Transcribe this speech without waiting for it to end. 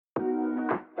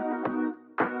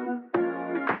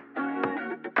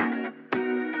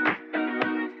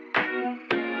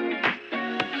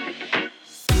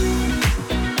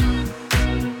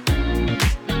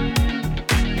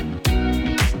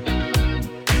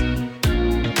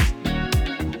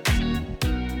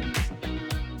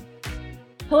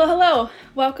Hello, hello.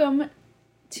 Welcome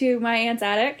to my aunt's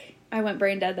attic. I went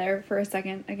brain dead there for a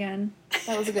second again.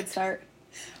 That was a good start.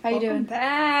 How you doing?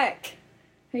 Back.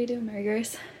 How you doing, Mary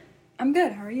Grace? I'm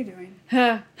good. How are you doing?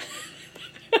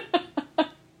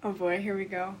 Oh boy, here we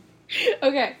go.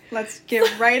 Okay. Let's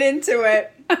get right into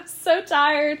it. I'm so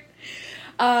tired.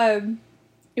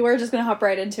 We're just gonna hop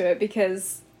right into it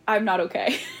because I'm not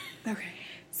okay. Okay.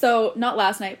 So, not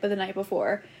last night, but the night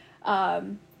before.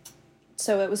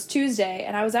 So it was Tuesday,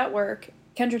 and I was at work.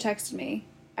 Kendra texted me.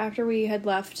 After we had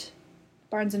left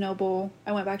Barnes & Noble,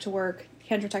 I went back to work.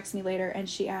 Kendra texted me later, and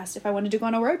she asked if I wanted to go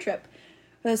on a road trip.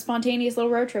 A spontaneous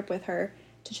little road trip with her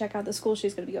to check out the school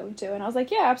she's going to be going to. And I was like,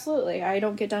 yeah, absolutely. I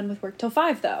don't get done with work till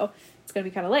 5, though. It's going to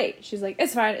be kind of late. She's like,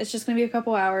 it's fine. It's just going to be a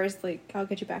couple hours. Like, I'll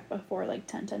get you back before,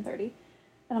 10:30. And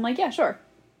I'm like, yeah, sure.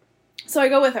 So I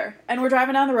go with her, and we're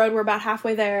driving down the road. We're about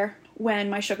halfway there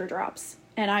when my sugar drops.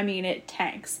 And I mean, it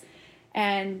tanks.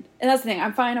 And that's the thing.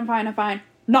 I'm fine.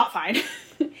 Not fine.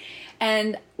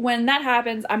 And when that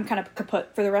happens, I'm kind of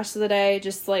kaput for the rest of the day.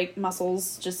 Just,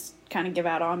 muscles just kind of give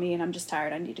out on me, and I'm just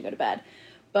tired. I need to go to bed.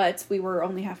 But we were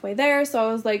only halfway there, so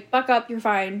I was like, buck up, you're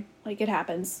fine. It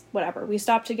happens. Whatever. We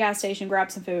stopped at a gas station,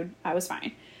 grabbed some food. I was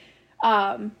fine.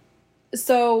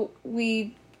 So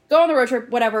we go on the road trip,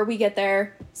 whatever. We get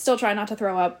there, still try not to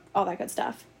throw up, all that good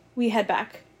stuff. We head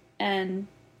back, and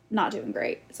not doing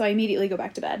great. So I immediately go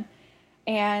back to bed.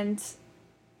 And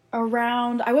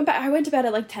around, I went to bed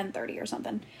at 10:30 or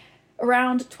something.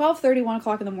 Around 12:30, 1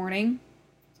 o'clock in the morning,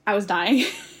 I was dying.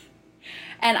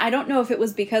 And I don't know if it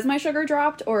was because my sugar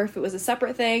dropped or if it was a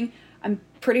separate thing. I'm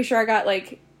pretty sure I got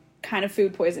kind of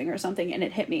food poisoning or something, and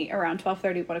it hit me around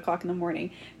 12:30, 1 o'clock in the morning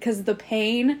because the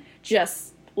pain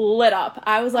just lit up.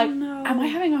 I was like, oh, no. Am I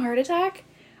having a heart attack?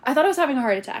 I thought I was having a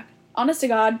heart attack. Honest to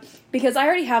God, because I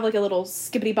already have a little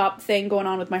skippity bop thing going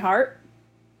on with my heart.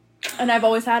 And I've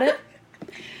always had it.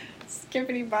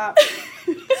 Skippity bop.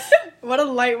 What a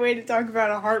light way to talk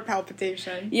about a heart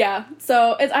palpitation. Yeah.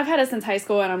 So I've had it since high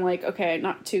school, and I'm like, okay,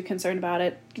 not too concerned about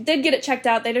it. Did get it checked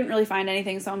out. They didn't really find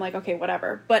anything, so I'm like, okay,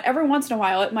 whatever. But every once in a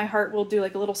while, my heart will do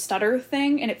a little stutter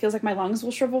thing, and it feels like my lungs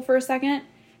will shrivel for a second,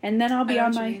 and then I'll be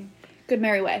on my good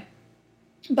merry way.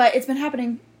 But it's been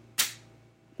happening.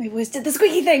 My voice did the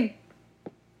squeaky thing.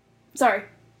 Sorry.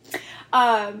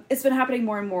 It's been happening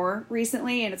more and more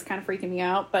recently, and it's kind of freaking me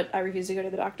out, but I refuse to go to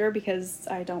the doctor because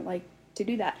I don't like to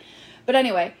do that. But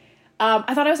anyway,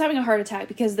 I thought I was having a heart attack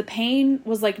because the pain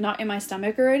was not in my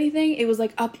stomach or anything. It was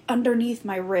up underneath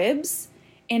my ribs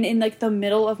and in the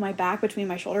middle of my back between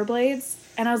my shoulder blades.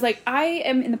 And I was like, I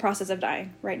am in the process of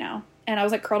dying right now. And I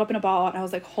was curled up in a ball, and I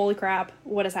was like, holy crap,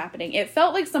 what is happening? It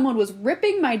felt like someone was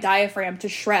ripping my diaphragm to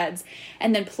shreds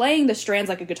and then playing the strands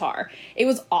like a guitar. It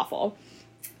was awful.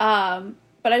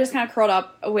 But I just kind of curled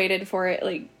up, waited for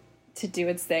it, to do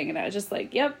its thing, and I was just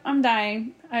like, yep, I'm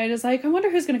dying. I was like, I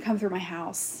wonder who's going to come through my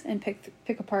house and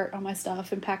pick apart all my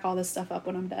stuff and pack all this stuff up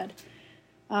when I'm dead.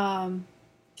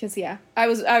 Because, yeah, I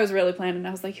was really planning.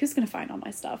 I was like, who's going to find all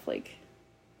my stuff?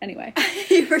 Anyway.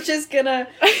 You were just gonna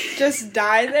just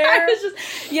die there? I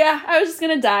was just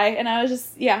going to die, and I was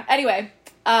just, yeah. Anyway,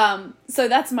 so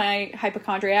that's my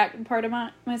hypochondriac part of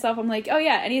myself. I'm like, oh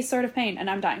yeah, any sort of pain, and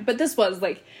I'm dying. But this was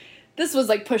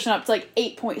pushing up to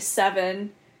 8.7,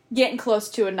 getting close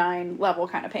to a 9 level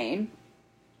kind of pain.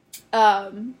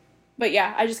 But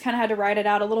yeah, I just kind of had to ride it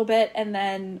out a little bit, and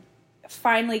then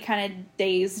finally kind of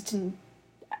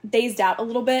dazed out a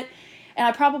little bit. And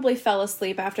I probably fell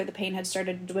asleep after the pain had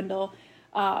started to dwindle,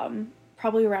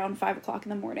 probably around 5 o'clock in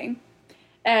the morning.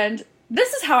 And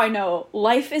this is how I know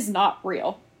life is not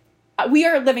real. We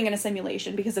are living in a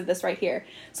simulation because of this right here.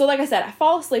 So like I said, I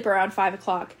fall asleep around 5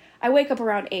 o'clock. I wake up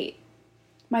around 8.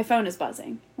 My phone is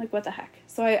buzzing. What the heck?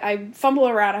 So I fumble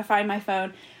around. I find my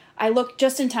phone. I look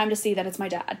just in time to see that it's my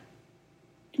dad.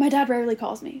 My dad rarely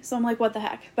calls me. So I'm like, what the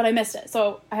heck? But I missed it.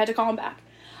 So I had to call him back.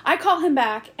 I call him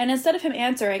back, and instead of him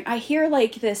answering, I hear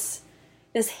this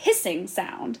hissing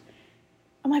sound.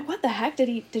 I'm like, what the heck? Did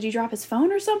he drop his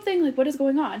phone or something? What is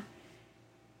going on?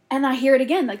 And I hear it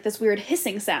again, this weird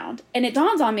hissing sound. And it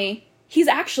dawns on me, he's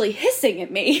actually hissing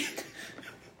at me.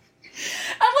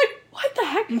 I'm like, what the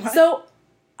heck? What? So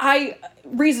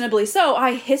reasonably so,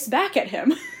 I hiss back at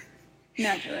him.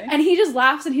 Naturally. And he just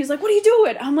laughs, and he's like, what are you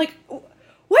doing? I'm like,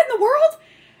 what in the world?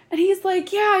 And he's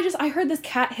like, yeah, I heard this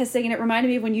cat hissing, and it reminded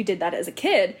me of when you did that as a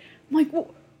kid. I'm like,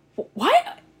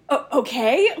 what?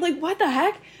 Okay. What the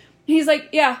heck? And he's like,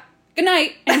 yeah, good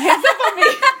night. And hangs up on me.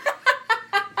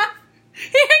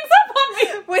 He hangs up on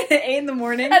me. Wait, at 8 in the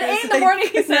morning? At 8 in the morning,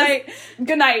 he says,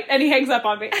 good night. And he hangs up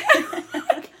on me.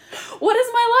 what is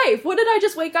my life? What did I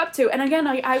just wake up to? And again,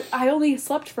 I only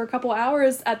slept for a couple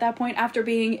hours at that point after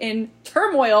being in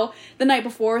turmoil the night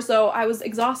before, so I was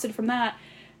exhausted from that.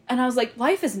 And I was like,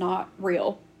 life is not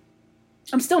real.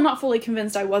 I'm still not fully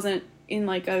convinced I wasn't in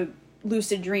like a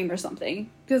lucid dream or something,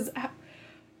 because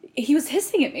he was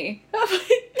hissing at me.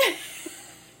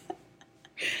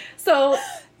 So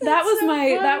that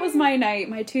was my night,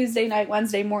 my Tuesday night,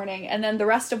 Wednesday morning, and then the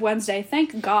rest of Wednesday,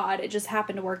 thank God, it just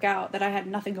happened to work out that I had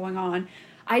nothing going on.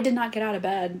 I did not get out of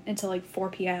bed until like 4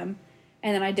 p.m.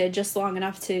 and then I did just long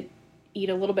enough to eat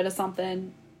a little bit of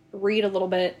something, read a little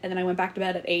bit, and then I went back to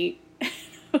bed at 8.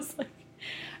 I was like,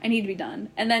 I need to be done.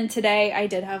 And then today I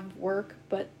did have work,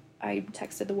 but I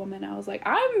texted the woman. I was like,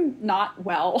 I'm not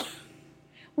well.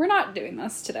 We're not doing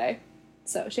this today.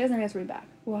 So she hasn't answered me back.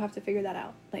 We'll have to figure that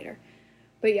out later.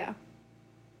 But yeah.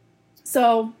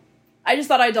 So I just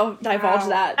thought I'd divulge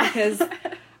that because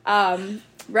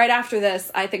right after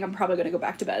this, I think I'm probably going to go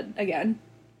back to bed again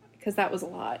because that was a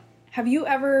lot. Have you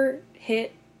ever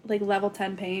hit like level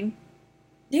 10 pain?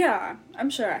 Yeah, I'm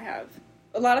sure I have.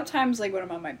 A lot of times, like, when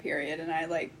I'm on my period and I,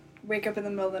 like, wake up in the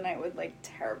middle of the night with, like,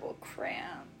 terrible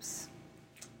cramps.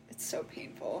 It's so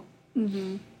painful.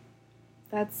 Mm-hmm.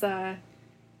 That's,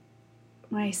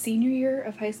 my senior year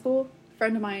of high school. A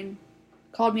friend of mine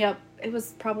called me up. It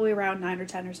was probably around 9 or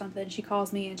 10 or something. She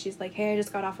calls me and she's like, hey, I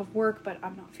just got off of work, but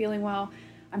I'm not feeling well.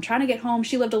 I'm trying to get home.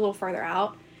 She lived a little further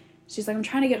out. She's like, I'm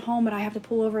trying to get home, but I have to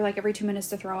pull over, like, every 2 minutes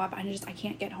to throw up. I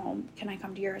can't get home. Can I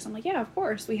come to yours? I'm like, yeah, of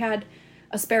course. We had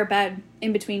a spare bed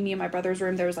in between me and my brother's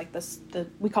room. There was like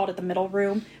we called it the middle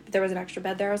room, but there was an extra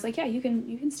bed there. I was like, yeah, you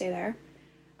can stay there.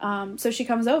 So she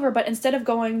comes over, but instead of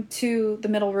going to the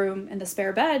middle room and the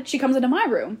spare bed, she comes into my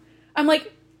room. I'm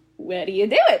like, what are you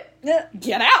doing?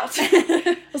 Get out.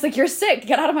 I was like, you're sick.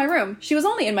 Get out of my room. She was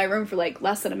only in my room for like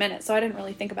less than a minute, so I didn't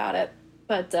really think about it,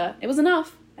 but it was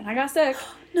enough and I got sick.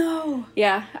 No.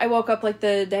 Yeah, I woke up like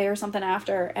the day or something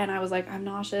after and I was like, I'm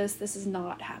nauseous. This is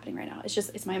not happening right now.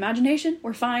 It's my imagination.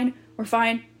 We're fine. We're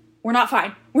fine. We're not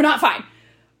fine. We're not fine.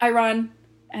 I run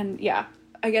and yeah,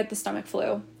 I get the stomach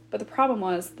flu. But the problem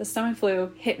was the stomach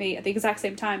flu hit me at the exact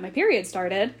same time my period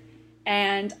started.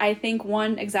 And I think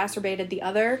one exacerbated the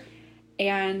other.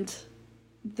 And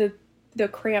the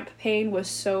cramp pain was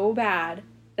so bad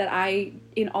that I,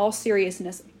 in all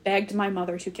seriousness, begged my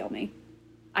mother to kill me.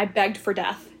 I begged for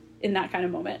death in that kind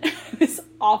of moment. It was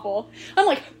awful. I'm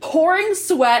like pouring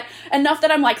sweat enough that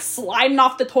I'm like sliding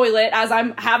off the toilet as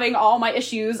I'm having all my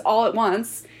issues all at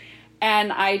once.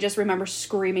 And I just remember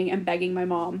screaming and begging my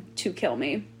mom to kill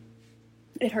me.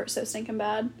 It hurt so stinking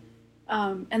bad.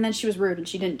 And then she was rude and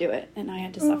she didn't do it. And I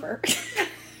had to suffer.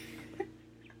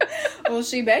 Well,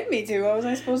 she begged me to. What was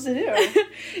I supposed to do?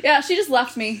 Yeah, she just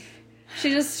left me.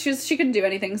 She couldn't do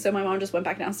anything, so my mom just went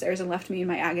back downstairs and left me in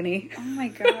my agony. Oh my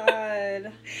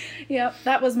god. Yep,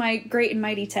 that was my great and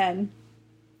mighty 10.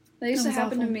 That used to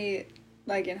happen to me,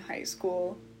 like, in high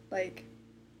school. Like,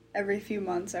 every few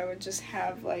months I would just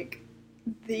have, like,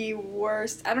 the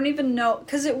worst... I don't even know...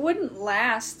 Because it wouldn't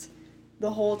last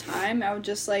the whole time. I would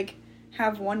just, like,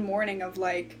 have one morning of,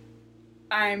 like,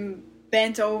 I'm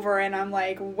bent over and I'm,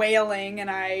 like, wailing and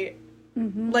I...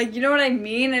 Mm-hmm. Like, you know what I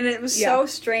mean? And it was so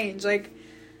strange. Like,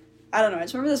 I don't know. I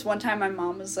just remember this one time my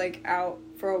mom was, like, out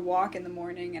for a walk in the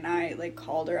morning, and I, like,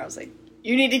 called her. I was like,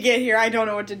 you need to get here. I don't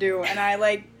know what to do. And I,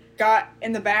 like, got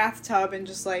in the bathtub and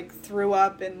just, like, threw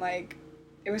up, and, like,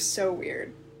 it was so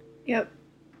weird. Yep.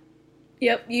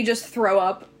 You just throw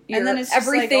up. And then it's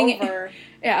everything, just, like, over.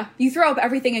 Yeah. You throw up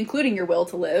everything, including your will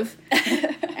to live.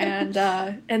 and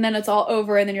then it's all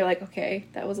over, and then you're like, okay,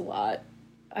 that was a lot.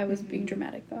 I was being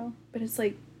dramatic, though. But it's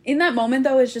like, in that moment,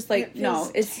 though, it's just like,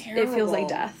 it feels like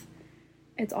death.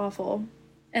 It's awful.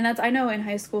 And I know in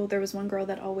high school, there was one girl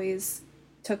that always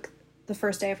took the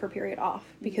first day of her period off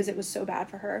because it was so bad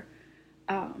for her.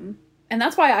 And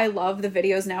that's why I love the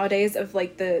videos nowadays of,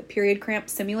 like, the period cramp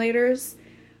simulators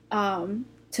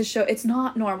to show it's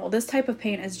not normal. This type of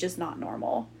pain is just not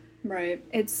normal. Right.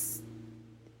 It's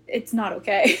not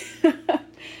okay.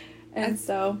 And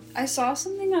I saw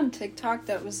something on TikTok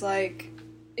that was like,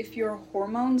 if your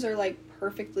hormones are, like,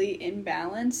 perfectly in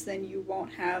balance, then you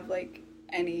won't have, like,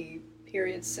 any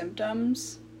period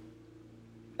symptoms.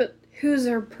 But whose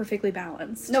are perfectly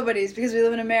balanced? Nobody's, because we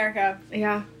live in America.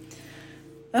 Yeah.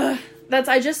 I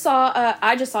just saw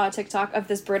a TikTok of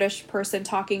this British person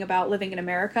talking about living in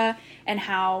America and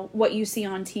how what you see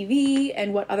on TV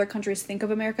and what other countries think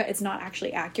of America, it's not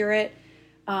actually accurate.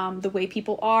 The way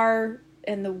people are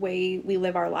and the way we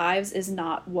live our lives is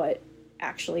not what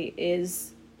actually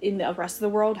is in the rest of the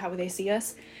world, how they see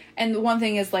us. And the one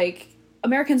thing is, like,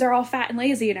 Americans are all fat and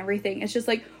lazy and everything. It's just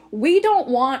like, we don't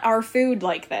want our food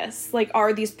like this. Like,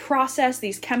 these processed,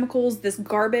 these chemicals, this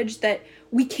garbage that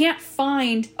we can't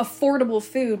find affordable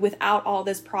food without all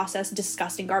this processed,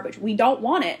 disgusting garbage. We don't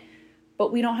want it,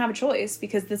 but we don't have a choice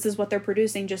because this is what they're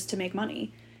producing just to make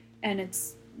money. And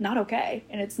it's not okay.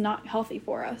 And it's not healthy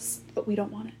for us, but we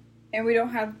don't want it. And we don't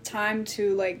have time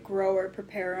to, like, grow or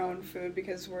prepare our own food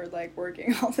because we're, like,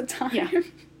 working all the time. Yeah.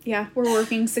 Yeah, we're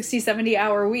working 60,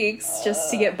 70-hour weeks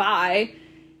just to get by.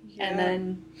 Yeah. And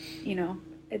then, you know,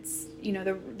 it's, you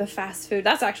know, the fast food.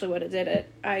 That's actually what it did.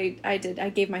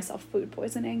 I gave myself food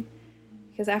poisoning.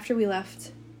 Because after we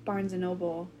left Barnes &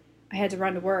 Noble, I had to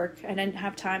run to work. I didn't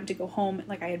have time to go home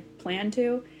like I had planned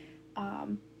to.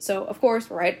 So, of course,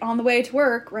 right on the way to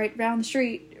work, right down the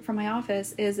street from my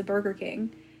office, is a Burger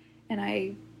King. And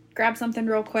I grabbed something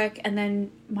real quick, and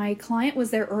then my client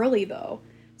was there early, though.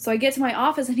 So I get to my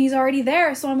office, and he's already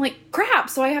there, so I'm like, crap!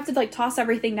 So I have to, like, toss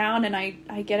everything down, and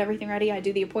I get everything ready, I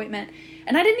do the appointment.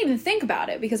 And I didn't even think about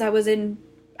it, because I was in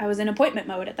appointment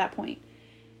mode at that point.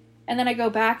 And then I go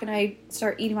back, and I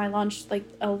start eating my lunch, like,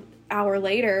 an hour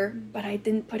later, but I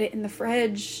didn't put it in the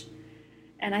fridge,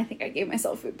 and I think I gave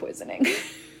myself food poisoning.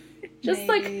 Just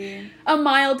Maybe. Like a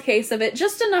mild case of it,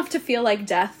 just enough to feel like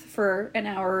death for an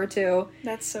hour or two.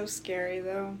 That's so scary,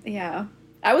 though. Yeah.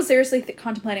 I was seriously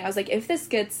contemplating. I was like, if this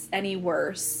gets any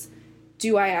worse,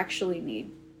 do I actually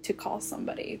need to call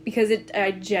somebody? Because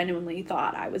I genuinely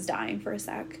thought I was dying for a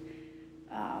sec.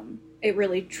 It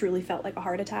really, truly felt like a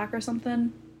heart attack or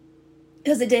something.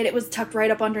 Because it did. It was tucked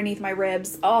right up underneath my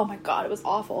ribs. Oh my God, it was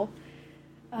awful.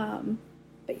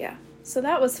 But yeah, so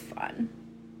that was fun.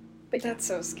 But that's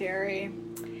so scary.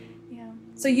 Yeah.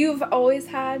 So you've always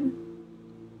had,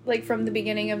 like, from the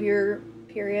beginning of your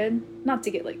period, not to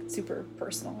get, like, super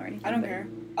personal or anything. I don't care.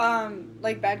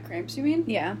 Like bad cramps, you mean?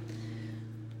 Yeah.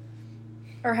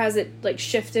 Or has it, like,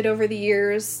 shifted over the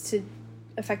years to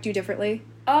affect you differently?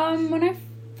 When I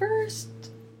first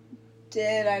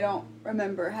did, I don't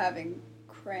remember having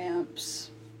cramps.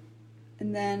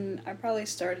 And then I probably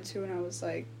started to when I was,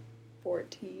 like,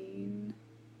 14.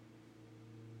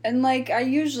 And, like, I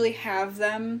usually have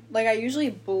them. Like, I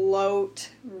usually bloat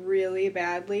really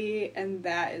badly, and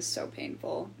that is so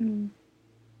painful. Mm.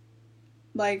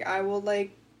 Like, I will,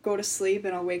 like, go to sleep,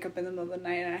 and I'll wake up in the middle of the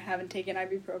night, and I haven't taken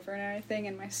ibuprofen or anything,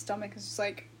 and my stomach is just,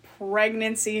 like,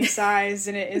 pregnancy-sized,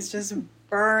 and it is just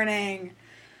burning.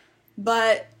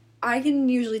 But I can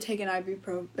usually take an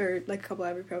ibuprofen, or, like, a couple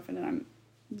ibuprofen, and I'm,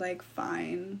 like,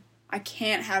 fine. I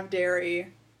can't have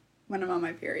dairy when I'm on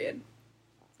my period.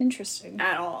 Interesting.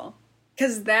 At all.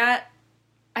 Because that,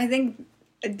 I think,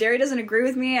 dairy doesn't agree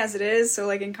with me as it is, so,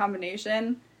 like, in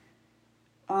combination,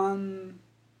 I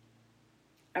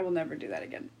will never do that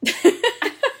again.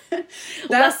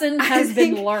 Lesson has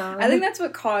been learned. I think that's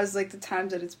what caused, like, the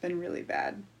times that it's been really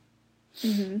bad.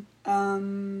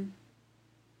 Mm-hmm.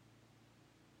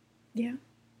 Yeah.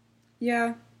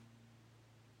 Yeah.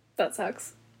 That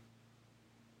sucks.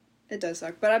 It does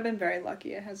suck, but I've been very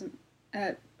lucky. It hasn't,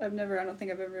 I don't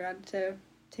think I've ever had to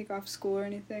take off school or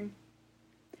anything.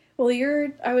 Well,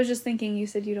 I was just thinking, you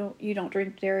said you don't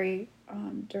drink dairy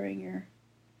during your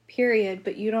period,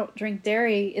 but you don't drink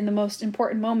dairy in the most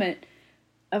important moment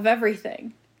of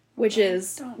everything, which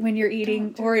is when you're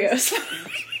eating Oreos.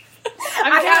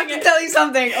 I have to tell you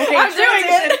something. Okay, I'm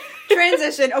doing it.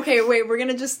 Transition. Okay, wait, we're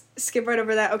gonna just skip right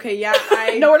over that. Okay, yeah,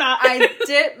 No, we're not. I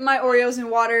dip my Oreos in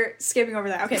water, skipping over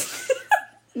that. Okay.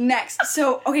 Next.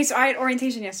 So I had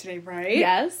orientation yesterday, right?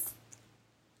 Yes.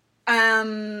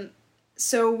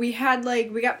 So we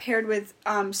got paired with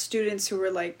students who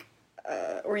were like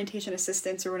orientation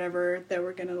assistants or whatever that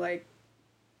were gonna like,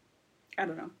 I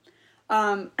don't know.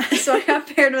 So I got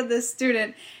paired with this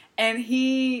student, and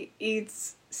he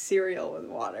eats cereal with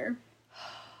water.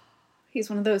 He's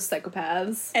one of those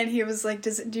psychopaths. And he was like,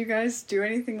 do you guys do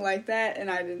anything like that? And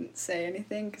I didn't say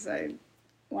anything because I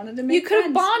wanted to make friends. You could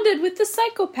have bonded with the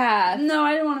psychopath. No,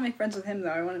 I didn't want to make friends with him,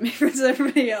 though. I want to make friends with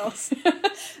everybody else.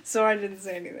 So I didn't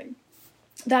say anything.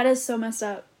 That is so messed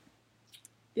up.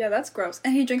 Yeah, that's gross.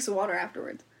 And he drinks the water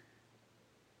afterwards.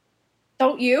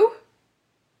 Don't you?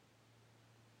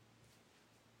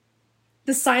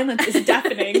 The silence is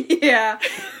deafening. Yeah,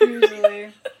 usually.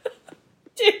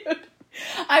 Dude.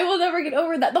 I will never get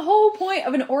over that. The whole point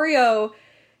of an Oreo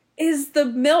is the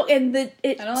milk and I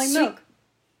don't like milk.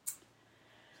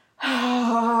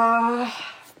 I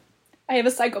have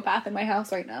a psychopath in my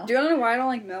house right now. Do you want to know why I don't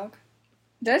like milk?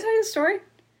 Did I tell you the story?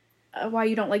 Why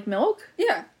you don't like milk?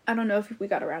 Yeah. I don't know if we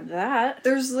got around to that.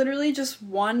 There's literally just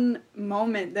one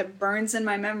moment that burns in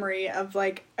my memory of,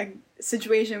 like, a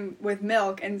situation with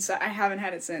milk, and so I haven't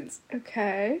had it since.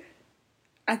 Okay.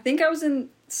 I think I was in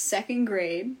 2nd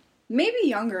grade. Maybe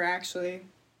younger, actually.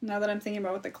 Now that I'm thinking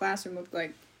about what the classroom looked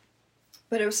like.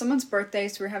 But it was someone's birthday,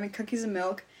 so we were having cookies and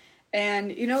milk.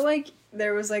 And, you know, like,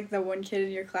 there was, like, the one kid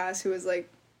in your class who was, like,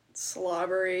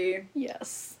 slobbery.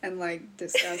 Yes. And, like,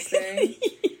 disgusting.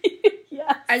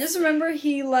 Yeah. I just remember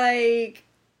he, like,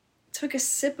 took a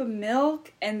sip of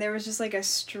milk, and there was just, like, a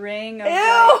string of,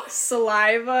 like,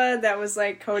 saliva that was,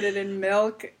 like, coated in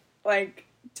milk, like,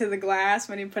 to the glass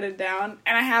when he put it down.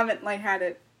 And I haven't, like, had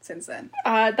it since then.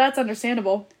 That's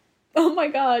understandable. Oh, my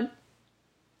God.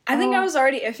 I think I was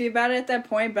already iffy about it at that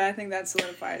point, but I think that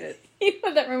solidified it. You know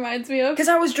what that reminds me of? Because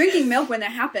I was drinking milk when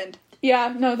that happened.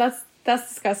 Yeah, no, that's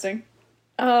disgusting.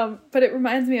 But it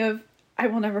reminds me of, I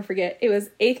will never forget, it was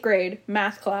 8th grade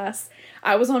math class.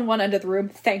 I was on one end of the room,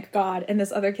 thank God, and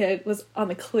this other kid was on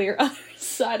the clear other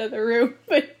side of the room.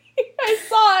 But I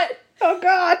saw it. Oh,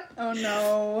 God. Oh,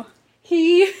 no.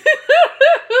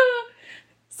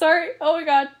 Sorry. Oh, my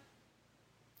God.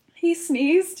 He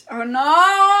sneezed. Oh, no!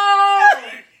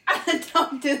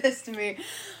 Don't do this to me. And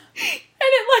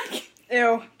it, like...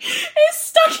 Ew. It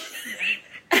stuck...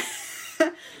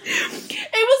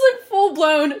 It was like full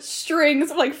blown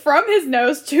strings, like from his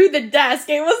nose to the desk.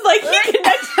 It was like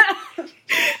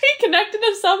he connected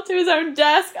himself to his own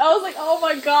desk. I was like, oh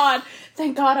my God!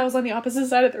 Thank God I was on the opposite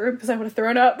side of the room because I would have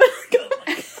thrown up. Oh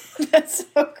my God. That's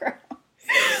so gross.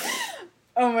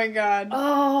 Oh my God.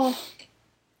 Oh,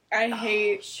 I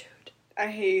hate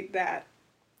that.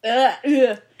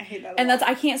 Ugh. I hate that. And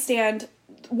I can't stand.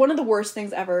 One of the worst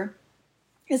things ever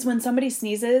is when somebody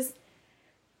sneezes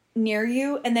near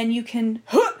you, and then you can,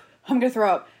 I'm gonna throw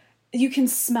up. You can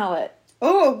smell it.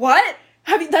 Oh, what?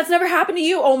 That's never happened to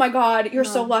you? Oh my God, you're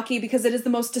so lucky because it is the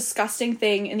most disgusting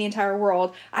thing in the entire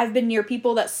world. I've been near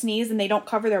people that sneeze and they don't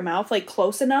cover their mouth like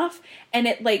close enough, and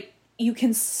it like you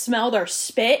can smell their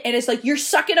spit, and it's like you're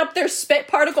sucking up their spit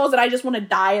particles, and I just want to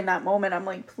die in that moment. I'm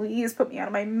like, please put me out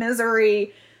of my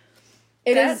misery.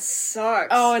 That sucks.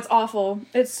 Oh, it's awful.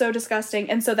 It's so disgusting,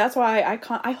 and so that's why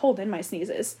I hold in my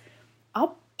sneezes.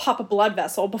 I'll pop a blood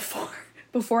vessel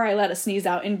before I let a sneeze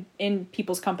out in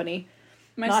people's company.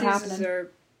 My sneezes are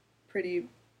pretty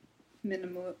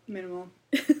minimal.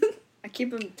 I keep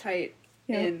them tight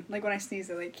in. Like when I sneeze,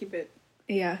 I like keep it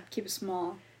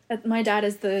small. My dad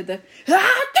is the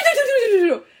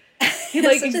he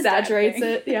like exaggerates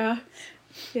it. Yeah.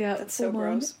 Yeah. That's so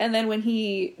gross. And then when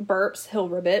he burps, he'll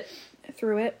ribbit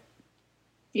through it.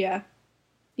 Yeah.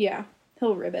 Yeah.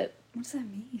 He'll ribbit. What does that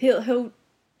mean?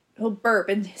 He'll burp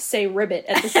and say ribbit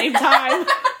at the same time.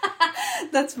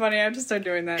 That's funny. I have to start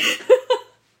doing that.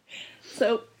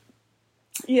 So,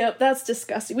 yep, that's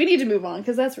disgusting. We need to move on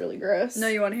because that's really gross. No,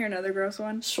 you want to hear another gross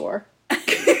one? Sure.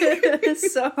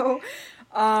 So,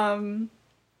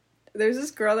 there's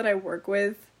this girl that I work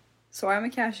with. So I'm a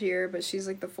cashier, but she's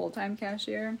like the full-time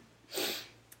cashier.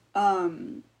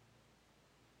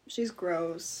 She's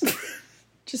gross.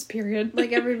 Just period.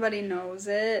 Like everybody knows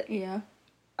it. Yeah.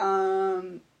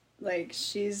 Like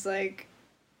she's like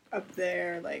up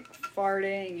there like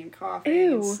farting and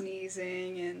coughing and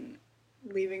sneezing and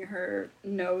leaving her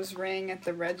nose ring at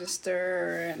the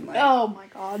register and like oh my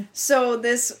God.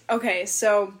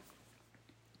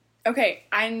 Okay,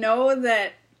 I know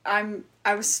that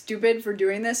I was stupid for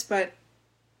doing this, but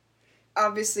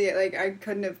obviously like I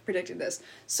couldn't have predicted this.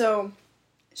 So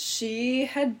she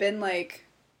had been like,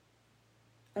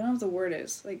 I don't know what the word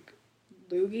is, like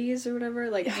loogies or whatever,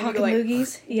 like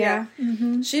loogies. Yeah.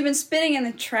 Mm-hmm. She'd been spitting in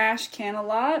the trash can a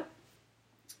lot,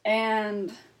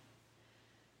 and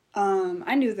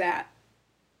I knew that,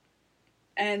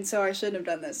 and so I shouldn't have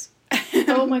done this.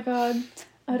 Oh my God.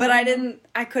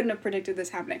 I couldn't have predicted this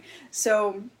happening.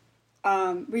 So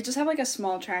we just have like a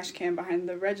small trash can behind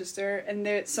the register,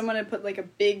 and someone had put like a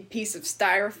big piece of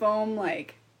styrofoam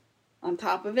like on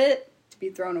top of it to be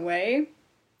thrown away.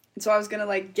 And so I was gonna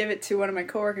like give it to one of my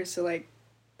coworkers to like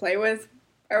play with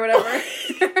or whatever.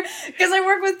 Because I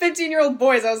work with 15-year-old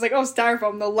boys. I was like, oh,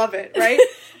 styrofoam, they'll love it, right?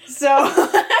 So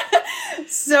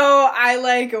I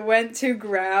like went to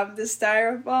grab the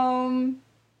styrofoam.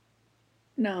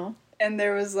 No. And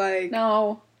there was like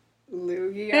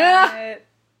loogie on it.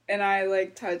 And I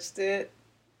like touched it.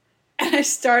 And I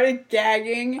started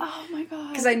gagging. Oh my God.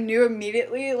 Because I knew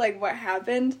immediately like what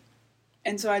happened.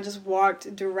 And so I just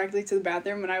walked directly to the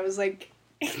bathroom and I was like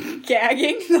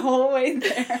gagging the whole way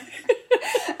there.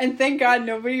 And thank God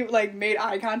nobody like made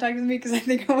eye contact with me because I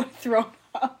think I would have thrown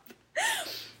up.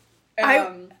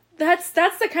 That's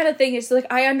the kind of thing. It's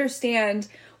like I understand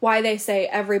why they say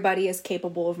everybody is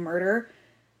capable of murder.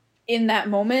 In that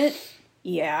moment,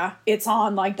 yeah, it's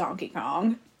on like Donkey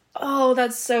Kong. Oh,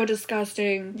 that's so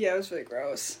disgusting. Yeah, it was really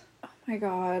gross. Oh my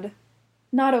God.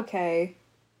 Not okay.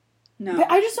 No.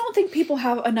 But I just don't think people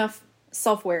have enough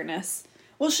self-awareness.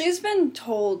 Well, she's been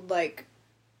told,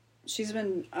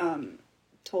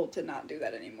 told to not do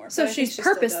that anymore. So she's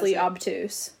purposely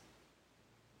obtuse.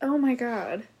 Oh my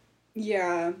god.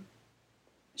 Yeah.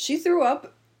 She threw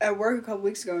up at work a couple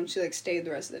weeks ago and she, stayed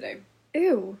the rest of the day.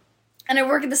 Ew. And I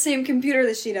work at the same computer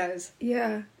that she does.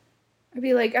 Yeah. I'd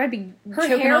be her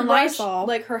choking on Lysol.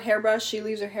 Her hairbrush, she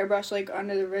leaves her hairbrush,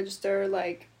 under the register,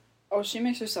 she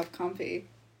makes herself comfy.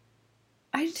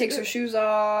 Takes her shoes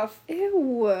off.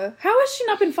 Ew. How has she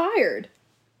not been fired?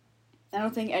 I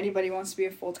don't think anybody wants to be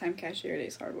a full-time cashier at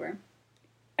Ace Hardware.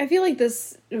 I feel like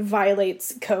this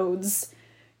violates codes.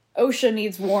 OSHA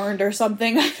needs warned or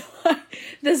something.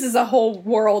 This is a whole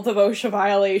world of OSHA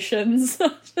violations.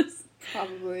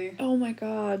 Probably. Oh my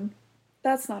god.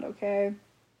 That's not okay.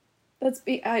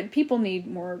 People need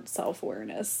more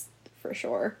self-awareness, for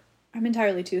sure. I'm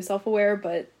entirely too self-aware,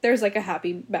 but there's a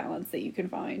happy balance that you can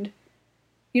find.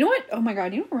 You know what? Oh my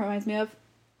god, you know what it reminds me of?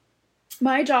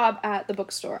 My job at the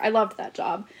bookstore. I loved that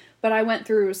job, but I went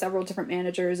through several different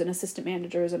managers and assistant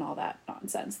managers and all that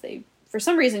nonsense. They, for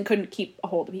some reason, couldn't keep a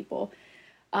hold of people.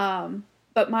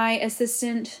 But my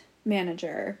assistant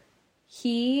manager,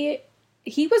 he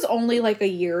was only a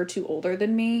year or two older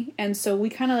than me, and so we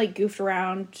kind of goofed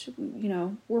around,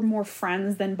 we're more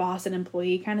friends than boss and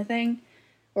employee kind of thing,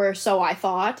 or so I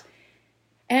thought.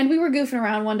 And we were goofing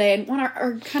around one day, and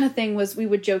our kind of thing was we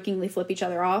would jokingly flip each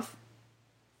other off.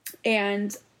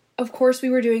 And of course we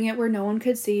were doing it where no one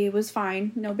could see. It was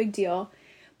fine, no big deal.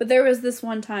 But there was this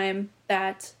one time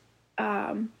that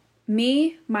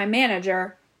me, my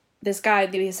manager, this guy,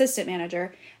 the assistant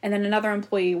manager, and then another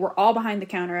employee were all behind the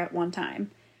counter at one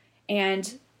time.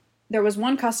 And there was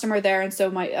one customer there, and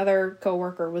so my other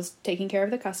coworker was taking care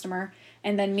of the customer.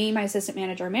 And then me, my assistant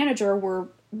manager were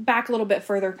back a little bit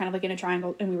further, kind of in a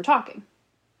triangle, and we were talking.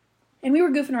 And we were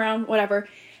goofing around, whatever.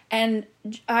 And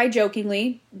I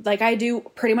jokingly, I do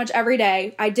pretty much every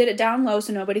day, I did it down low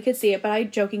so nobody could see it, but I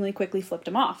jokingly quickly flipped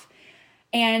him off.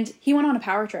 And he went on a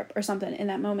power trip or something in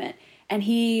that moment. And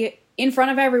he, in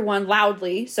front of everyone,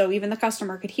 loudly, so even the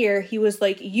customer could hear, he was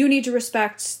like, you need to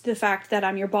respect the fact that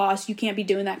I'm your boss. You can't be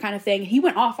doing that kind of thing. He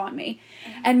went off on me.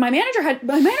 And my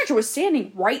manager was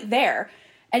standing right there.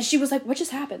 And she was like, what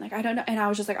just happened? I don't know. And I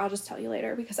was just like, I'll just tell you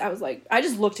later. Because I was I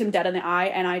just looked him dead in the eye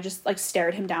and I just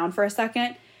stared him down for a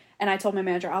second. And I told my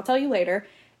manager, I'll tell you later.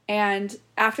 And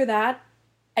after that,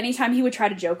 anytime he would try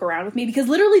to joke around with me, because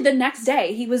literally the next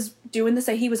day he was doing the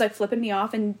same, he was flipping me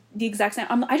off and the exact same.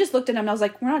 I just looked at him and I was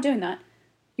like, we're not doing that.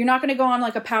 You're not going to go on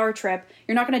a power trip.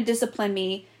 You're not going to discipline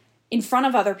me in front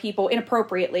of other people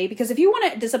inappropriately. Because if you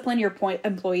want to discipline your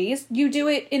employees, you do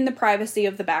it in the privacy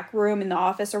of the back room in the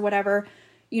office or whatever.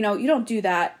 You don't do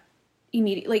that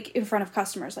immediately, in front of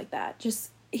customers like that.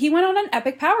 He went on an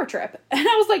epic power trip. And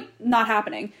I was like, not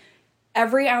happening.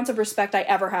 Every ounce of respect I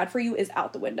ever had for you is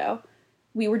out the window.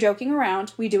 We were joking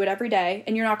around. We do it every day.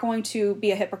 And you're not going to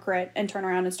be a hypocrite and turn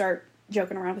around and start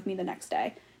joking around with me the next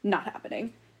day. Not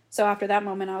happening. So after that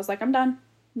moment, I was like, I'm done.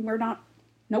 We're not.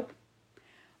 Nope.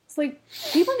 It's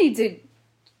people need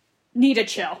to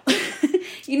chill.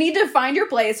 You need to find your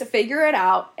place, figure it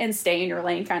out, and stay in your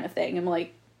lane kind of thing. I'm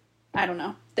I don't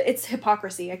know. It's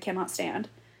hypocrisy I cannot stand.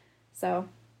 So,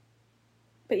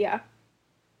 but yeah.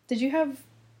 Did you have...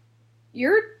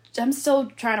 I'm still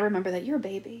trying to remember that you're a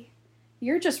baby.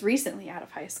 You're just recently out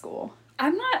of high school.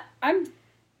 I'm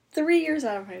 3 years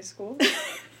out of high school.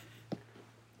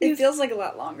 It feels like a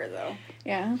lot longer, though.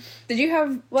 Yeah. Did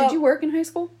you work in high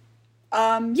school?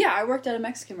 Yeah, I worked at a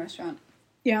Mexican restaurant.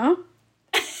 Yeah?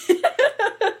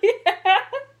 Yeah.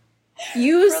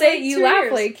 You say, you laugh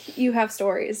years. Like you have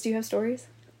stories. Do you have stories?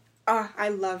 I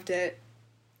loved it.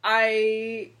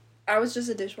 I was just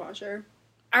a dishwasher.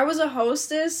 I was a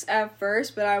hostess at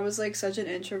first, but I was such an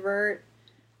introvert.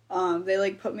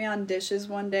 They put me on dishes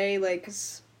one day,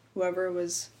 'cause whoever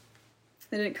was,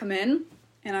 they didn't come in,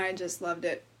 and I just loved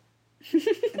it.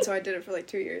 And so I did it for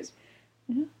 2 years.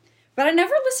 Mm-hmm. But I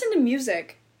never listened to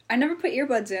music. I never put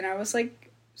earbuds in. I was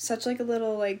such a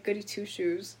little goody two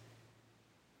shoes.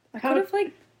 I could have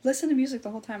listened to music the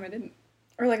whole time. I didn't,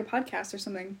 or a podcast or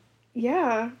something.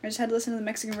 Yeah, I just had to listen to the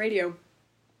Mexican radio.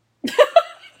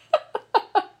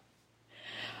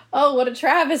 Oh, what a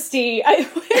travesty. You say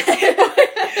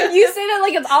that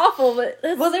it's awful, but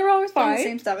they were always playing the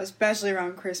same stuff, especially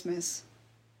around Christmas.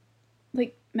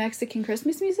 Mexican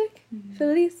Christmas music? Mm-hmm.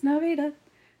 Feliz Navidad.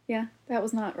 Yeah, that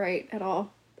was not right at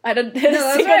all. I didn't hit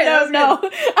a single note. No,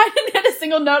 I didn't hit a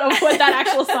single note of what that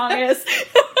actual song is.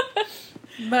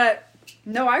 But,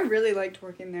 no, I really liked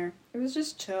working there. It was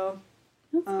just chill.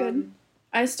 That's good.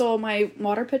 I stole my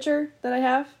water pitcher that I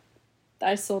have.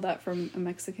 I stole that from a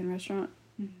Mexican restaurant.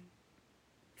 Mm-hmm.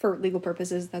 For legal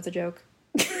purposes, that's a joke.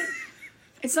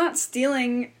 It's not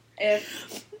stealing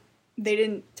if they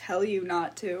didn't tell you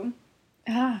not to.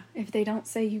 If they don't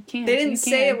say you can't. They didn't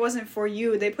say it wasn't for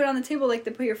you. They put it on the table like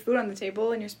they put your food on the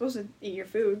table, and you're supposed to eat your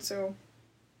food, so...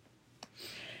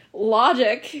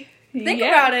 Logic. Think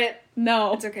about it.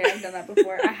 No. It's okay, I've done that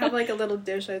before. I have, like, a little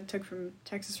dish I took from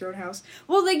Texas Roadhouse.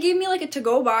 Well, they gave me, like, a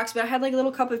to-go box, but I had, like, a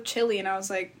little cup of chili, and I was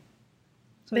like...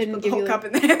 So they I didn't put the whole cup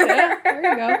in there. Yeah,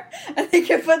 there you go. I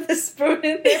think I put the spoon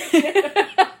in there.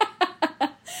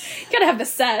 Gotta have the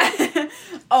set.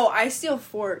 Oh, I steal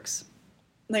forks.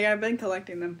 Like, I've been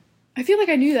collecting them. I feel like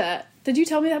I knew that. Did you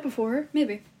tell me that before?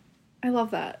 Maybe. I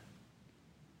love that.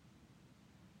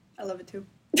 I love it too.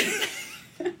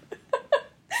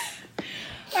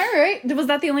 Alright. Was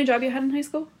that the only job you had in high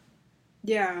school?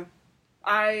 Yeah.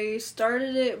 I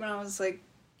started it when I was, like,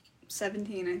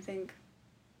 17, I think.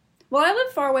 Well, I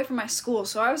lived far away from my school,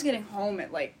 so I was getting home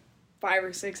at, like, 5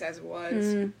 or 6 as it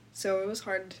was. So it was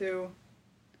hard to...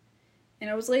 And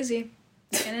I was lazy.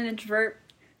 And an introvert.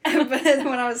 But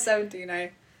when I was 17,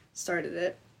 I started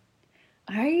it.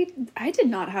 I did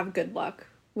not have good luck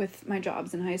with my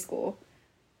jobs in high school.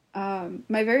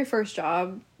 My very first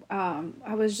job,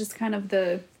 I was just kind of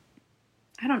the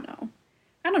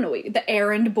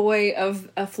errand boy of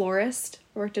a florist.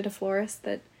 I worked at a florist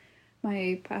that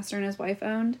my pastor and his wife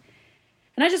owned.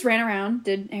 And I just ran around,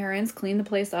 did errands, cleaned the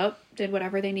place up, did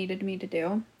whatever they needed me to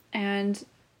do, and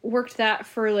worked that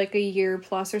for like a year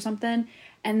plus or something.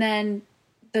 And then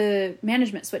the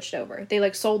management switched over. They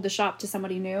like sold the shop to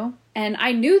somebody new. And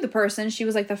I knew the person. She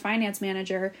was like the finance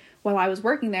manager while I was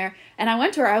working there. And I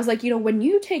went to her. I was like, when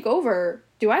you take over,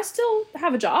 do I still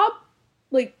have a job?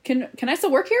 Like, can I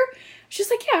still work here? She's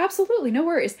like, yeah, absolutely. No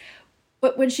worries.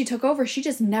 But when she took over, she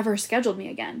just never scheduled me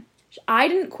again. I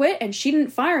didn't quit and she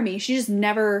didn't fire me. She just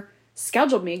never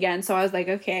scheduled me again. So I was like,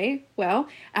 okay, well,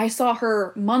 I saw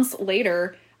her months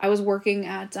later. I was working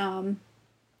at, I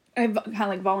kind of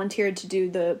like volunteered to do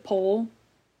the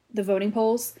voting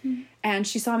polls. Mm-hmm. And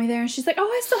she saw me there and she's like, oh,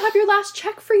 I still have your last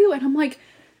check for you. And I'm like,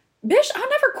 bitch, I'll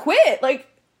never quit. Like,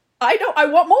 I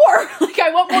want more. Like,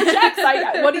 I want more checks.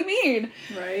 What do you mean?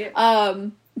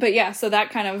 Right. But yeah, so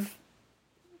that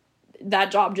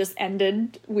job just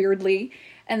ended weirdly.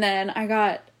 And then I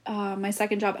got my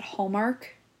second job at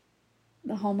Hallmark.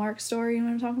 The Hallmark store, you know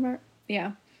what I'm talking about?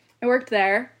 Yeah. I worked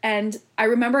there, and I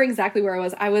remember exactly where I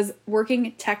was. I was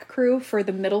working tech crew for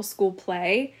the middle school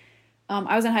play.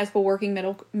 I was in high school working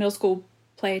middle school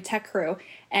play tech crew,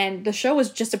 and the show was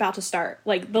just about to start.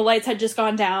 Like, the lights had just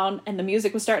gone down, and the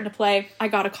music was starting to play. I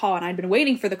got a call, and I'd been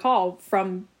waiting for the call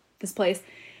from this place.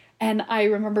 And I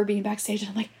remember being backstage, and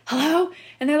I'm like, hello?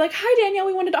 And they're like, hi, Danielle,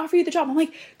 we wanted to offer you the job. I'm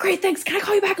like, great, thanks. Can I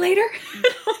call you back later?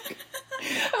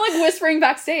 I'm like whispering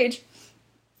backstage.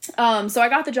 So I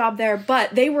got the job there,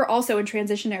 but they were also in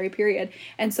transitionary period.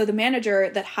 And so the manager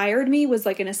that hired me was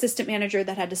like an assistant manager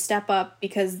that had to step up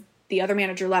because the other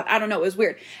manager left. I don't know. It was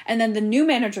weird. And then the new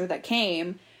manager that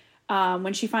came,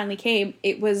 when she finally came,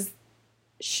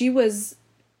 she was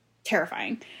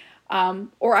terrifying.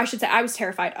 Or I should say I was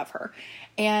terrified of her.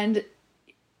 And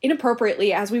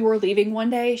inappropriately, as we were leaving one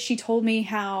day, she told me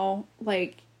how,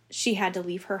 like, she had to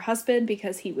leave her husband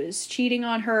because he was cheating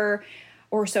on her,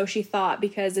 or so she thought,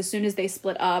 because as soon as they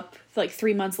split up, like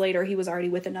 3 months later, he was already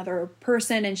with another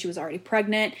person and she was already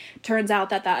pregnant. Turns out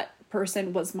that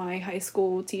person was my high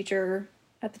school teacher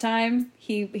at the time.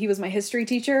 He was my history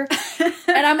teacher.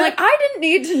 And I'm like, I didn't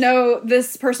need to know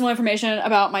this personal information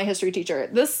about my history teacher.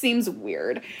 This seems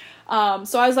weird.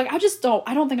 So I was like, I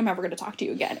don't think I'm ever going to talk to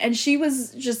you again. And she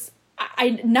was just,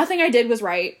 nothing I did was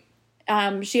right.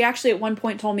 She actually at one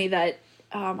point told me that,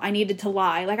 I needed to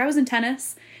lie. Like, I was in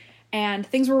tennis and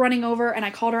things were running over, and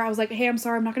I called her. I was like, hey, I'm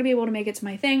sorry, I'm not going to be able to make it to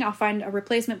my thing. I'll find a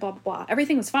replacement, blah, blah, blah.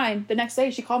 Everything was fine. The next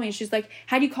day she called me and she's like,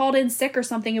 had you called in sick or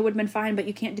something, it would have been fine, but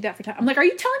you can't do that for time. I'm like, are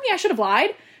you telling me I should have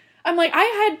lied? I'm like, I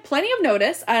had plenty of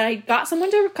notice. I got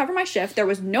someone to cover my shift. There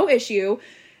was no issue.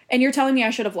 And you're telling me I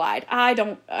should have lied. I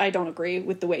don't agree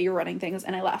with the way you're running things.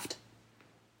 And I left.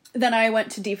 Then I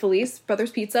went to DeFelice,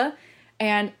 Brothers Pizza.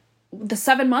 And the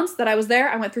 7 months that I was there,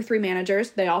 I went through 3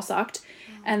 managers. They all sucked.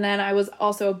 And then I was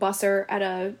also a busser at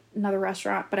another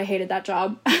restaurant, but I hated that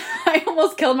job. I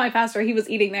almost killed my pastor. He was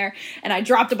eating there, and I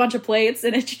dropped a bunch of plates,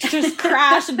 and it just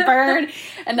crashed and burned.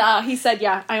 And he said,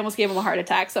 yeah, I almost gave him a heart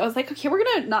attack. So I was like, okay, we're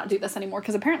going to not do this anymore,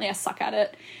 because apparently I suck at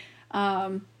it.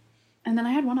 And then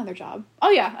I had one other job.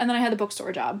 Oh, yeah, and then I had the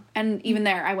bookstore job. And even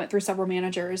there, I went through several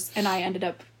managers, and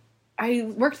I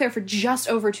worked there for just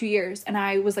over 2 years, and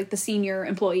I was like the senior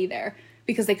employee there,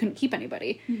 because they couldn't keep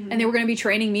anybody. And they were going to be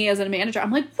training me as a manager.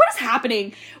 I'm like, what is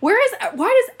happening? Why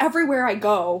does everywhere I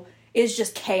go is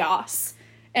just chaos?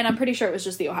 And I'm pretty sure it was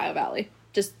just the Ohio Valley.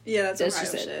 That's Ohio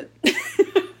shit.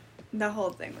 The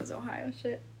whole thing was Ohio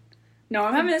shit. No,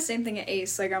 I'm having the same thing at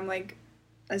Ace. Like, I'm, like,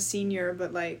 a senior,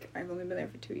 but, like, I've only been there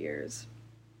for 2 years.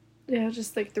 Yeah,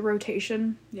 just, like, the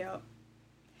rotation. Yep.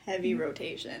 Heavy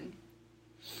rotation.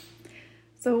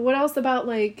 So what else about,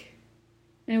 like,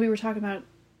 and we were talking about,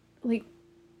 like,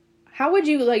 how would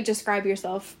you, like, describe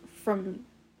yourself from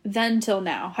then till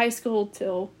now? High school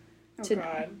till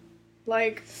God.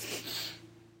 Like,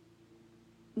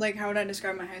 how would I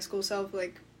describe my high school self,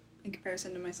 like, in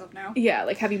comparison to myself now? Yeah,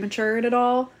 like, have you matured at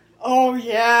all? Oh,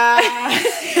 yeah.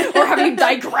 Or have you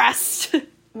digressed?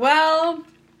 Well,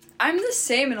 I'm the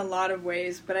same in a lot of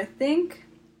ways, but I think...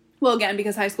 Well, again,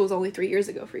 because high school was only 3 years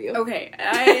ago for you. Okay,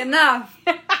 enough.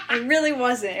 It really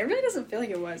wasn't. It really doesn't feel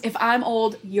like it was. If I'm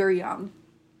old, you're young.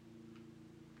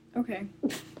 Okay.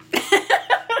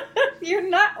 You're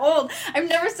not old. I've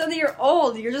never said that you're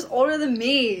old. You're just older than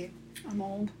me. I'm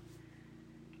old.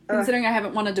 Considering I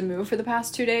haven't wanted to move for the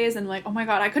past 2 days, and like, oh my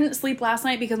god, I couldn't sleep last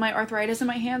night because my arthritis in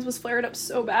my hands was flared up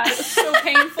so bad. It was so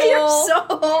painful. You're so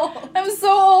old. I'm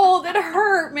so old. It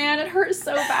hurt, man. It hurt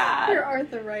so bad. Your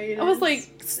arthritis. I was like,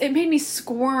 it made me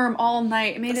squirm all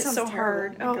night. It made it so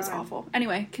hard. Oh, it was awful.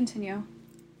 Anyway, continue.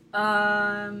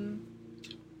 Well,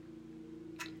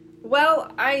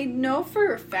 I know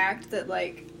for a fact that,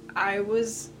 like, I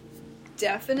was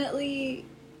definitely,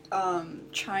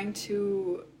 trying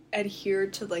to adhere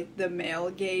to, like, the male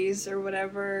gaze or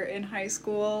whatever in high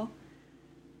school.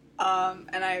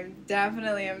 And I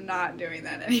definitely am not doing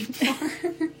that anymore.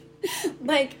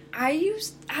 Like, I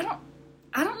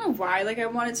don't know why, like, I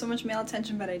wanted so much male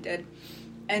attention, but I did.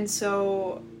 And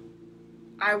so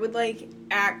I would, like,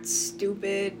 act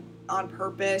stupid on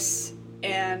purpose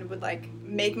and would, like,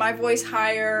 make my voice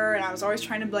higher, and I was always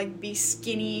trying to, like, be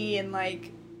skinny and,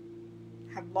 like,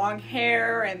 have long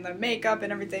hair and the makeup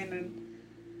and everything, and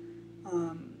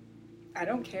I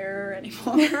don't care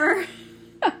anymore.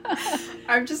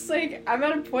 I'm just, like, I'm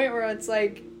at a point where it's,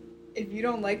 like, if you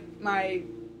don't like my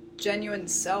genuine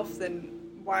self, then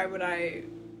why would I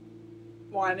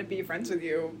want to be friends with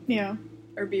you? Yeah.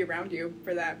 Or be around you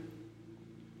for that.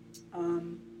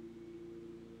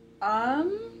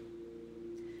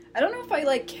 I don't know if I,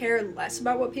 like, care less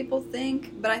about what people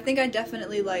think, but I think I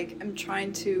definitely, like, am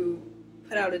trying to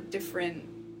put out a different,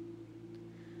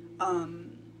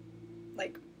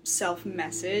 like,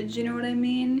 self-message, you know what I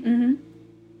mean? Mm-hmm.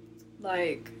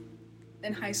 Like,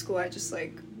 in high school, I just,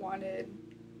 like, wanted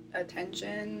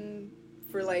attention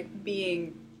for, like,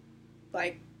 being,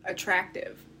 like,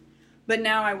 attractive. But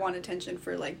now I want attention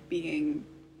for, like, being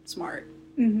smart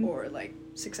or, like,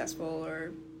 successful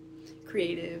or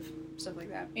creative, stuff like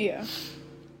that. Yeah.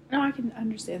 No, I can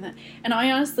understand that. And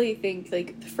I honestly think,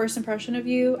 like, the first impression of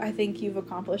you, I think you've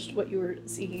accomplished what you were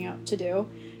seeking out to do.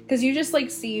 Because you just,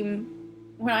 like, seem...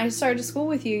 When I started school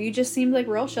with you, you just seemed, like,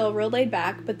 real chill, real laid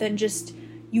back, but then just...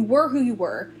 You were who you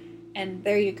were. And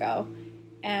there you go.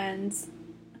 And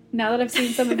now that I've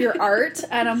seen some of your art,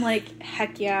 and I'm like,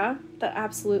 heck yeah, that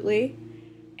absolutely.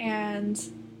 And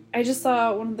I just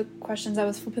saw one of the questions I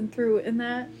was flipping through, and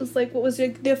that was like, what was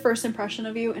the first impression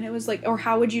of you? And it was like, or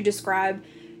how would you describe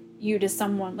you to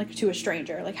someone, like, to a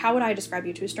stranger? Like, how would I describe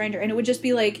you to a stranger? And it would just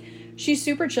be like, she's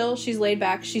super chill, she's laid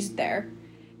back, she's there.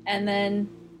 And then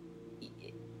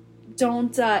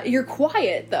you're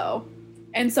quiet though.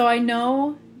 And so I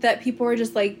know that people are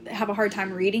just like, have a hard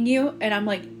time reading you. And I'm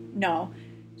like, no,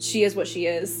 she is what she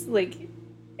is. Like,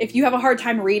 if you have a hard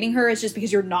time reading her, it's just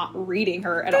because you're not reading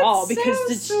her at all.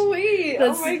 Because so sweet.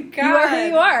 Oh my god. You are who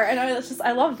you are. And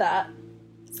I love that.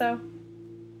 So,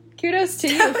 kudos to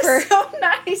you for... so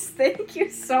nice. Thank you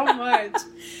so much.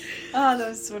 Oh, that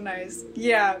was so nice.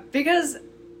 Yeah, because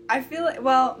I feel like,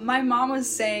 well, my mom was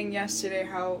saying yesterday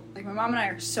how, like, my mom and I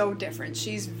are so different.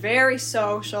 She's very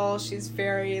social. She's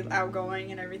very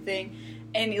outgoing and everything.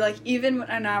 And, like, even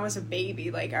when I was a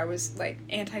baby, like, I was, like,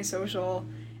 antisocial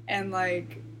and,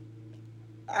 like,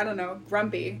 I don't know,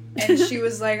 grumpy. And she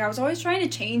was like, I was always trying to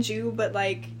change you, but,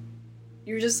 like,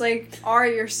 you just, like, are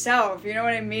yourself. You know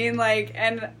what I mean? Like,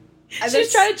 and...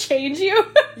 She's trying to change you?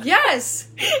 Yes!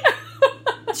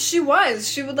 She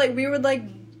was. She would, like, we would, like,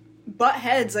 butt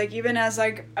heads, like, even as,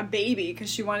 like, a baby,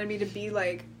 because she wanted me to be,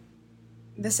 like,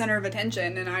 the center of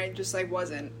attention, and I just, like,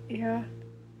 wasn't. Yeah.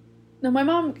 No, my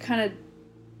mom kind of,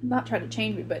 not tried to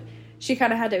change me, but she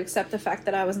kind of had to accept the fact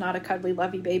that I was not a cuddly,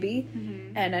 lovey baby.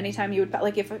 Mm-hmm. And anytime you would,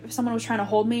 like, if someone was trying to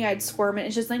hold me, I'd squirm it.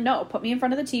 It's just like, no, put me in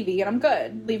front of the TV and I'm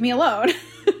good. Leave me alone.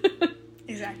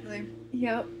 Exactly.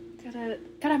 Yep. Gotta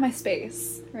have my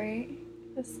space, right?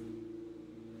 This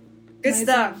Good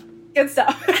stuff. Good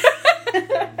stuff.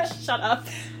 Shut up.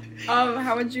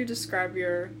 How would you describe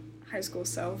your high school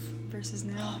self versus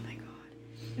now? Oh my god.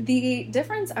 The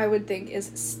difference, I would think,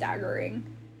 is staggering.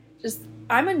 Just,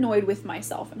 I'm annoyed with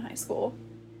myself in high school.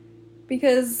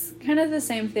 Because kind of the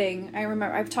same thing. I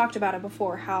remember, I've talked about it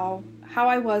before, how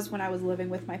I was when I was living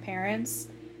with my parents.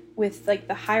 With, like,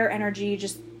 the higher energy,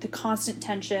 just the constant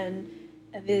tension,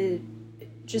 the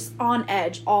just on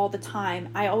edge all the time.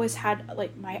 I always had,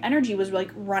 like, my energy was, like,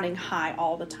 running high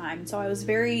all the time. So I was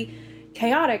very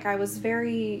chaotic. I was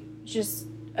very just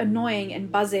annoying and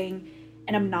buzzing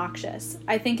and obnoxious.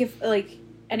 I think if, like,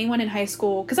 anyone in high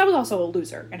school, because I was also a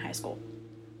loser in high school.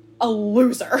 A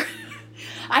loser.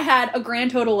 I had a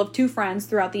grand total of 2 friends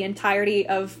throughout the entirety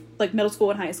of, like, middle school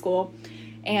and high school.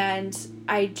 And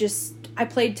I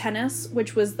played tennis,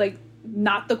 which was, like,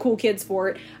 not the cool kid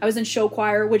sport. I was in show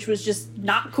choir, which was just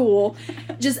not cool.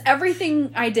 Just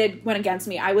everything I did went against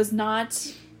me. I was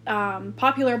not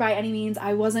popular by any means.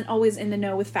 I wasn't always in the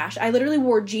know with fashion. I literally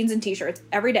wore jeans and t-shirts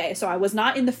every day, so I was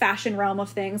not in the fashion realm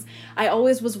of things. I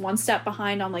always was one step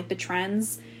behind on, like, the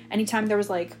trends. Anytime there was,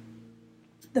 like,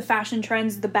 the fashion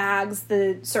trends, the bags,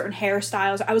 the certain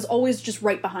hairstyles, I was always just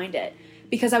right behind it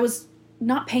because I was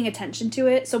not paying attention to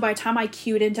it. So by the time I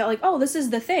cued into, like, oh, this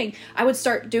is the thing, I would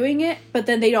start doing it, but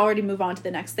then they'd already move on to the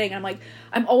next thing. I'm like,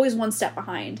 I'm always one step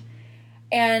behind.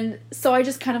 And so I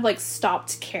just kind of, like,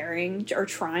 stopped caring or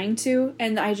trying to,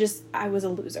 and I was a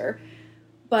loser.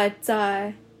 But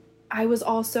I was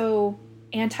also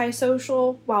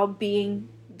antisocial while being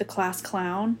the class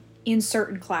clown in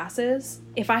certain classes.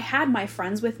 If I had my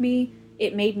friends with me,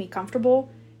 it made me comfortable,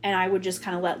 and I would just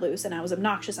kind of let loose, and I was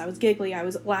obnoxious, I was giggly, I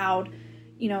was loud,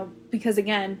 you know, because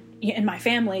again, in my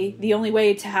family, the only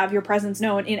way to have your presence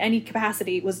known in any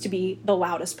capacity was to be the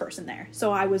loudest person there.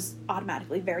 So I was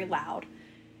automatically very loud.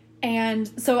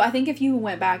 And so I think if you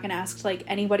went back and asked, like,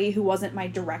 anybody who wasn't my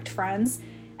direct friends,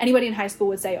 anybody in high school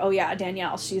would say, oh yeah,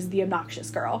 Danielle, she's the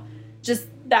obnoxious girl. Just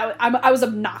that, I was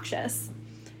obnoxious.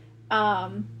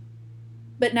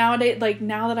 But nowadays, like,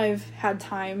 now that I've had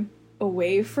time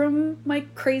away from my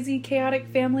crazy, chaotic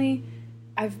family,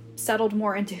 I've settled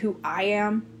more into who I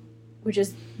am, which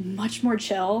is much more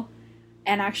chill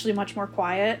and actually much more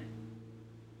quiet.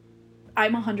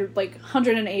 I'm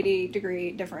 180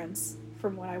 degree difference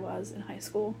from what I was in high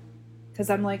school. Because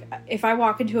I'm like, if I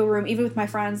walk into a room, even with my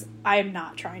friends, I am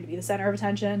not trying to be the center of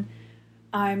attention.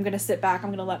 I'm going to sit back. I'm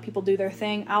going to let people do their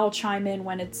thing. I'll chime in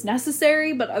when it's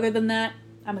necessary, but other than that,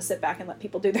 I'm going to sit back and let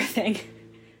people do their thing.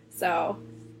 So,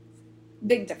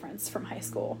 big difference from high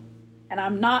school. And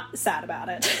I'm not sad about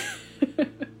it.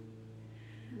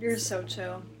 You're so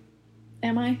chill.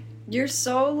 Am I? You're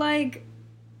so, like,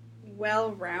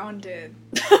 well-rounded.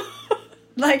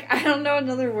 Like, I don't know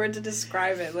another word to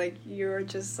describe it. Like, you're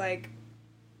just, like,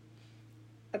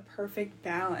 a perfect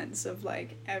balance of,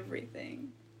 like,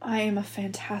 everything. I am a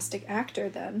fantastic actor,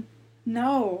 then.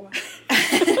 No.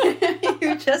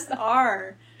 You just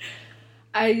are.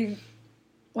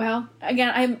 Well,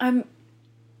 again, I'm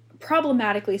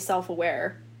problematically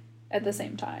self-aware at the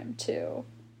same time, too.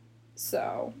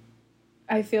 So,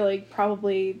 I feel like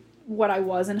probably what I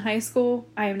was in high school,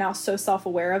 I am now so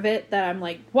self-aware of it that I'm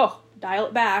like, whoa, dial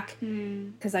it back,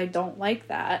 because I don't like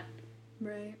that.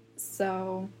 Right.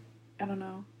 So, I don't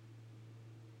know.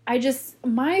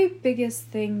 My biggest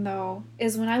thing, though,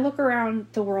 is when I look around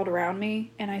the world around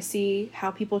me and I see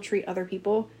how people treat other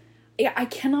people, I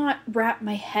cannot wrap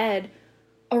my head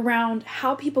around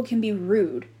how people can be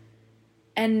rude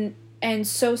and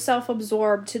so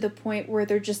self-absorbed to the point where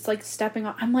they're just, like, stepping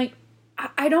on. I'm like,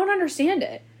 I don't understand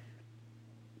it.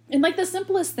 And, like, the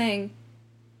simplest thing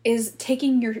is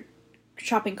taking your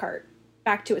shopping cart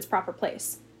back to its proper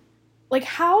place. Like,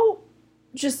 how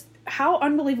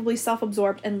unbelievably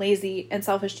self-absorbed and lazy and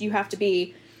selfish do you have to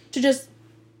be to just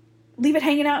leave it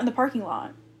hanging out in the parking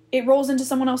lot? It rolls into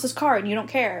someone else's car and you don't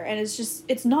care. And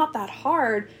it's not that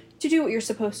hard to do what you're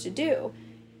supposed to do.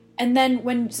 And then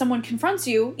when someone confronts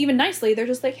you, even nicely, they're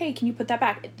just like, hey, can you put that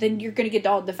back? Then you're going to get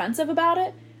all defensive about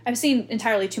it. I've seen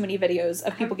entirely too many videos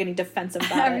of people getting defensive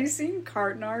about it. Have you seen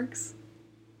cart narcs?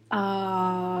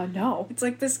 No. It's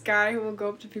like this guy who will go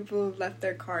up to people who left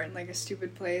their cart in, like, a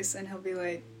stupid place, and he'll be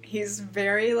like, he's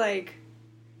very, like,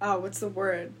 what's the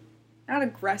word? Not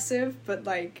aggressive, but,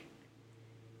 like,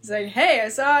 he's like, hey, I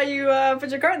saw you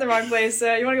put your cart in the wrong place.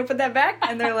 You want to go put that back?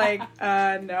 And they're like,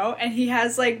 no. And he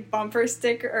has, like, bumper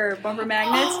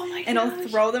magnets, and he'll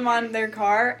throw them on their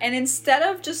car. And instead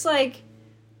of just, like,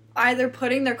 either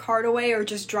putting their cart away or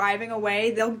just driving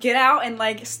away, they'll get out and,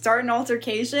 like, start an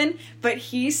altercation. But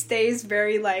he stays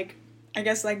very, like, I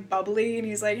guess, like, bubbly, and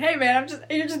he's like, hey, man,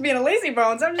 you're just being a lazy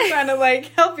bones. I'm just trying to, like,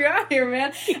 help you out here,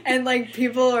 man. And, like,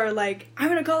 people are like, I'm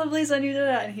gonna call the police on you,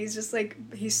 and he's just, like,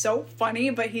 he's so funny,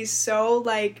 but he's so,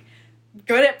 like,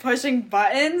 good at pushing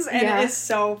buttons, and it's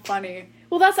so funny.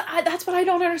 Well, that's what I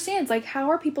don't understand. It's like, how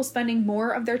are people spending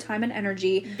more of their time and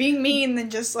energy being mean than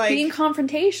just, like... being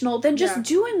confrontational than just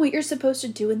doing what you're supposed to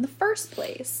do in the first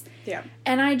place? Yeah.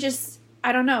 And I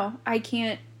don't know. I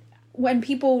can't... When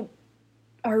people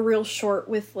are real short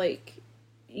with, like,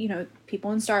 you know,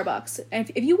 people in Starbucks,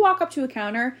 and if you walk up to a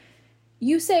counter,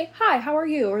 you say, hi, how are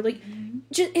you? Or, like,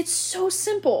 it's so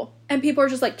simple. And people are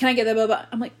just like, can I get that, blah, blah.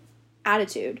 I'm like,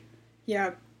 attitude.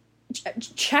 Yeah.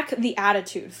 Check the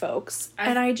attitude, folks.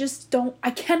 And I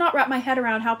cannot wrap my head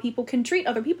around how people can treat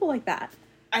other people like that.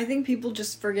 I think people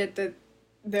just forget that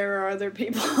there are other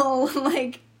people.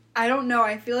 Like, I don't know.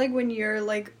 I feel like when you're,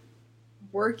 like,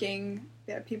 working,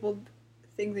 people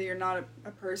think that you're not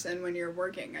a person when you're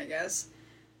working, I guess.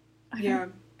 I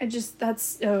can't.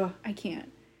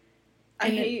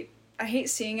 I hate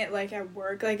seeing it, like, at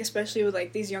work, like, especially with,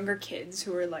 like, these younger kids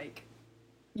who are, like,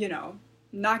 you know,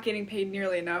 not getting paid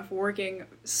nearly enough, working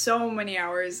so many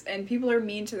hours, and people are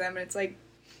mean to them, and it's like,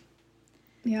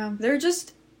 yeah, they're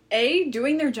just, A,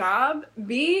 doing their job,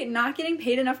 B, not getting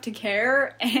paid enough to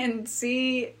care, and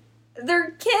C,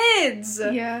 they're kids!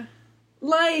 Yeah.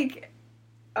 Like...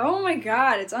 Oh my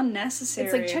god, it's unnecessary.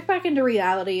 It's like, check back into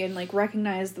reality and, like,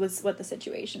 recognize what the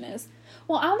situation is.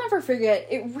 Well, I'll never forget,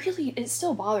 it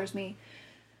still bothers me.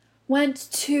 Was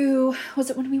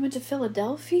it when we went to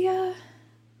Philadelphia?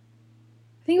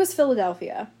 I think it was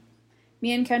Philadelphia.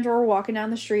 Me and Kendra were walking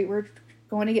down the street, we're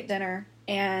going to get dinner,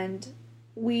 and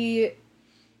we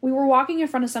were walking in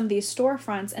front of some of these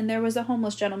storefronts, and there was a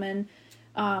homeless gentleman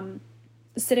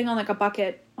sitting on, like, a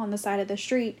bucket on the side of the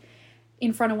street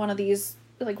in front of one of these,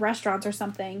 like, restaurants or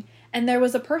something, and there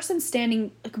was a person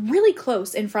standing, like, really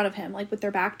close in front of him, like, with their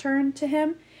back turned to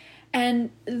him, and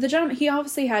the gentleman, he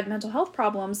obviously had mental health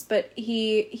problems, but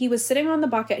he was sitting on the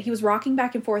bucket, he was rocking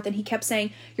back and forth, and he kept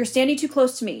saying, you're standing too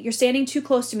close to me, you're standing too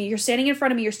close to me, you're standing in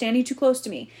front of me, you're standing too close to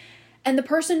me, and the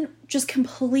person just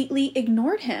completely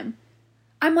ignored him.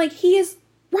 I'm like, he is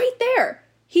right there,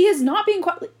 he is not being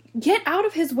get out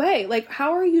of his way. Like,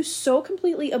 how are you so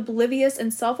completely oblivious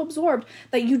and self-absorbed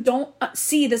that you don't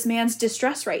see this man's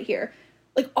distress right here?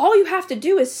 Like, all you have to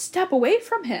do is step away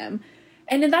from him.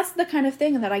 And then that's the kind of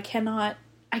thing that I cannot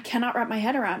wrap my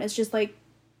head around. It's just like,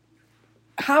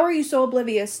 how are you so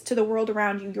oblivious to the world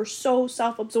around you? You're so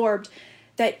self-absorbed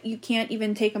that you can't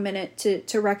even take a minute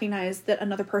to recognize that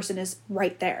another person is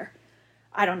right there.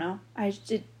 I don't know.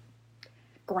 It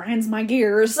grinds my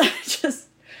gears.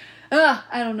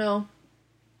 I don't know.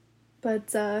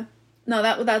 But,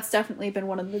 no, that's definitely been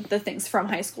one of the things from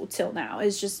high school till now,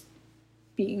 is just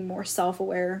being more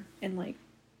self-aware and, like,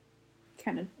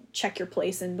 kind of check your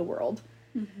place in the world.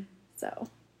 Mm-hmm. So,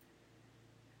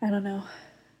 I don't know.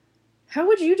 How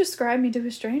would you describe me to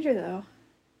a stranger, though?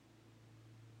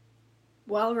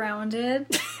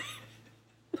 Well-rounded,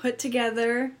 put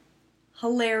together,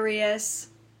 hilarious,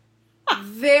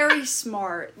 very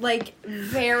smart. Like,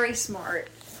 very smart.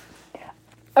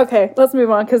 Okay, let's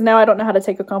move on, because now I don't know how to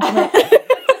take a compliment.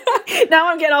 Now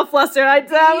I'm getting all flustered.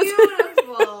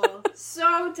 Beautiful.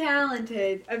 So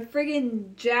talented. A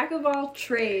friggin' jack of all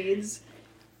trades.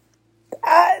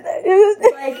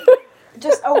 Like,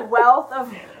 just a wealth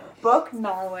of book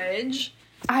knowledge.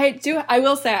 I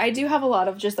will say, I do have a lot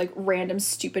of just, like, random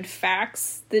stupid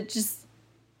facts that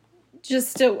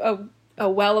just a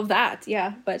well of that,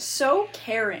 yeah. But so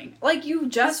caring. Like, you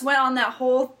just went on that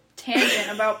whole tangent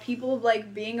about people,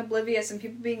 like, being oblivious and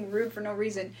people being rude for no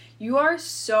reason. You are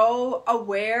so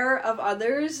aware of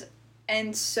others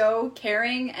and so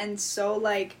caring and so,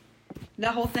 like,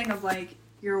 that whole thing of, like,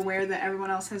 you're aware that everyone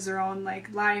else has their own,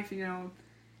 like, life, you know.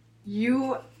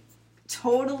 You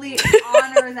totally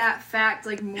honor that fact,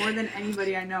 like, more than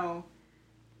anybody I know.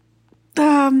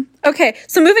 Okay,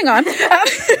 so moving on.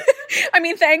 I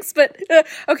mean, thanks, but,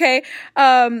 okay.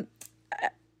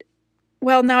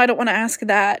 Well, now I don't want to ask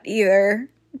that either.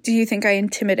 Do you think I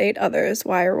intimidate others?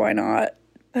 Why or why not?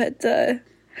 But,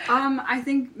 I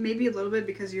think maybe a little bit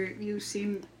because you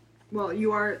seem, well,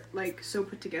 you are, like, so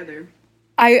put together.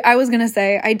 I was gonna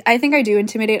say, I think I do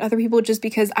intimidate other people just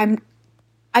because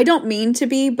I don't mean to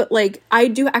be, but, like, I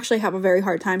do actually have a very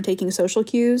hard time taking social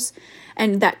cues,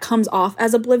 and that comes off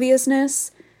as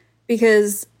obliviousness,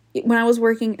 because when I was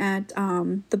working at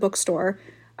the bookstore,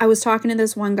 I was talking to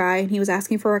this one guy, and he was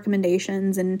asking for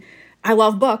recommendations, and I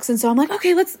love books, and so I'm like,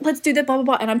 okay, let's do that, blah, blah,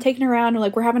 blah, and I'm taking around, and,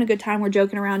 like, we're having a good time, we're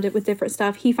joking around it with different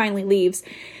stuff. He finally leaves,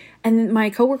 and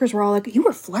my coworkers were all like, you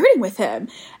were flirting with him,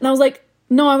 and I was like,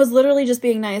 no, I was literally just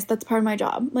being nice. That's part of my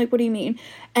job. Like, what do you mean?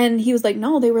 And he was like,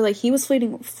 no, they were like, he was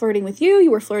flirting with you.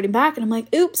 You were flirting back. And I'm like,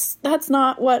 oops, that's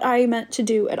not what I meant to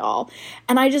do at all.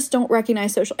 And I just don't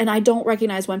recognize and I don't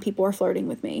recognize when people are flirting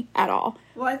with me at all.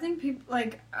 Well, I think people,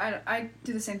 like, I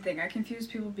do the same thing. I confuse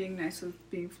people being nice with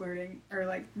being flirting, or,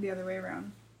 like, the other way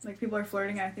around. Like, people are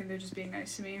flirting, I think they're just being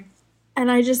nice to me. And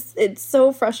it's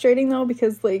so frustrating, though,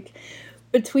 because, like,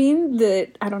 between the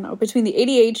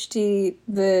ADHD,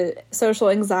 the social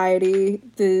anxiety,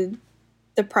 the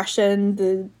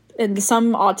depression, and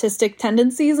some autistic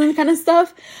tendencies and kind of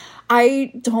stuff,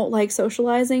 I don't like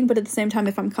socializing, but at the same time,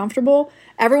 if I'm comfortable,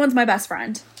 everyone's my best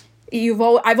friend.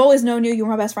 I've always known you. You're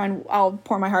my best friend. I'll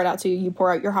pour my heart out to you. You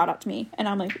pour out your heart out to me. And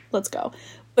I'm like, let's go.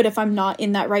 But if I'm not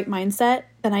in that right mindset,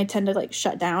 then I tend to, like,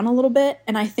 shut down a little bit.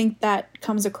 And I think that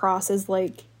comes across as,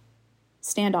 like,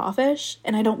 standoffish.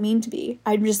 And I don't mean to be.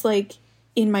 I'm just, like,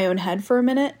 in my own head for a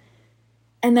minute.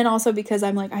 And then also because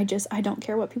I'm like, I don't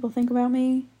care what people think about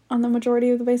me on the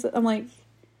majority of the basis. I'm like,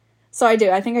 so I do.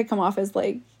 I think I come off as,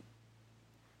 like,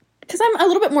 because I'm a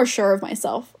little bit more sure of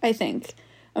myself, I think.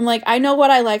 I'm like, I know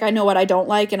what I like, I know what I don't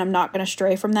like, and I'm not going to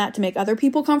stray from that to make other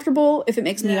people comfortable if it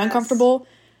makes me uncomfortable.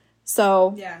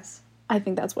 So, yes, I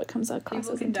think that's what comes across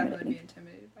people as can definitely be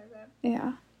intimidated by that.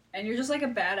 Yeah. And you're just like a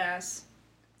badass.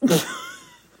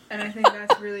 And I think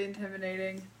that's really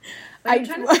intimidating. Like, I'm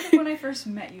trying to think of when I first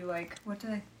met you, like, what did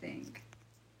I think?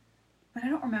 But I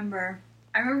don't remember.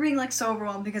 I remember being, like, so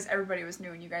overwhelmed because everybody was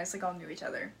new and you guys, like, all knew each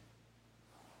other.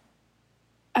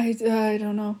 I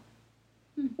don't know.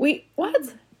 Wait, what?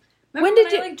 Remember when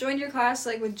did you, like, joined your class,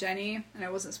 like, with Jenny, and I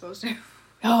wasn't supposed to?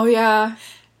 Oh, yeah.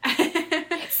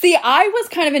 See, I was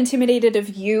kind of intimidated of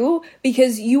you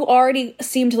because you already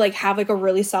seemed to, like, have, like, a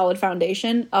really solid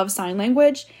foundation of sign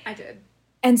language. I did.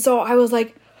 And so I was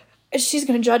like, she's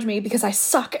gonna judge me because I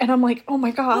suck. And I'm like, oh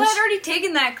my gosh. Well, I'd already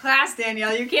taken that class,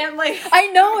 Danielle. You can't, like... I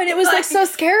know, and it was, like, so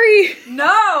scary.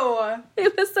 No!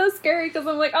 It was so scary because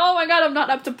I'm like, oh my god, I'm not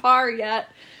up to par yet.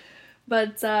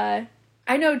 But,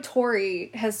 I know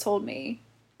Tori has told me,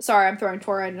 sorry, I'm throwing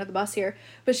Tori under the bus here,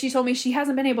 but she told me she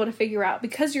hasn't been able to figure out,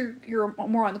 because you're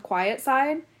more on the quiet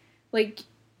side, like,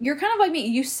 you're kind of like me.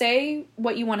 You say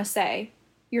what you want to say.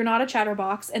 You're not a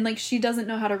chatterbox, and, like, she doesn't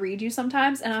know how to read you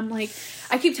sometimes, and I'm like,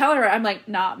 I keep telling her, I'm like,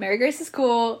 nah, Mary Grace is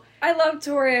cool. I love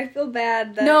Tori. I feel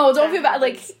bad. No, don't feel bad.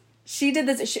 Like, she did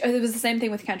this, it was the same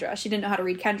thing with Kendra. She didn't know how to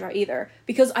read Kendra either,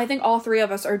 because I think all three of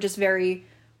us are just very,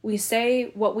 we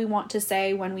say what we want to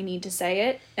say when we need to say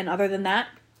it, and other than that,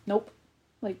 nope.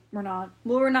 Like, we're not.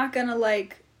 Well, we're not gonna,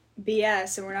 like,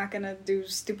 BS, and we're not gonna do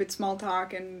stupid small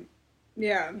talk, and...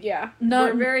 Yeah. Yeah. No,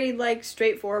 we're very, like,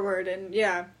 straightforward, and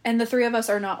yeah. And the three of us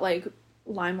are not, like,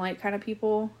 limelight kind of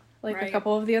people, like right. A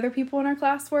couple of the other people in our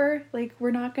class were. Like, we're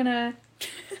not gonna...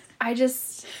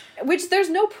 Which, there's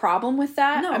no problem with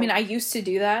that. No. I mean, I used to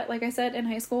do that, like I said, in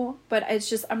high school, but it's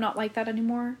just, I'm not like that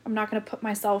anymore. I'm not gonna put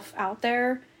myself out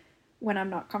there when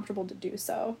I'm not comfortable to do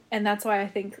so. And that's why I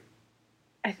think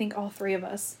all three of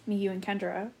us, me, you, and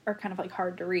Kendra, are kind of, like,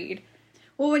 hard to read.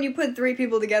 Well, when you put three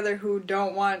people together who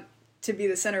don't want to be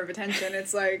the center of attention,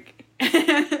 it's like,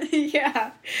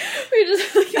 yeah. We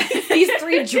just, like, these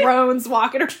three drones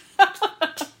walking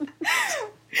around.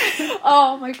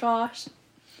 Oh my gosh.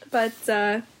 But,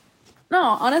 no,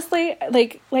 honestly,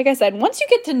 like I said, once you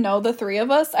get to know the three of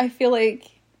us, I feel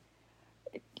like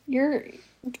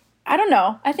I don't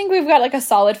know. I think we've got, like, a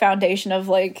solid foundation of,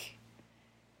 like,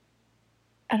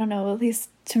 I don't know, at least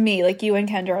to me, like, you and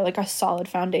Kendra are, like, a solid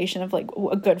foundation of, like,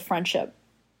 a good friendship,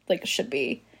 like, should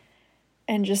be.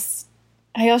 And just,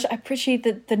 I appreciate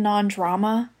the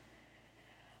non-drama.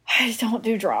 I don't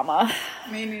do drama.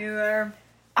 Me neither.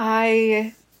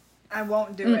 I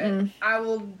won't do it. I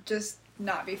will just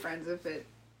not be friends if it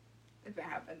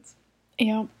happens.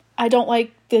 Yeah. I don't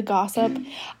like the gossip.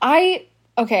 I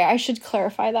should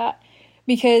clarify that.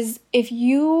 Because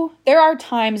there are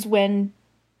times when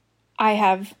I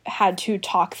have had to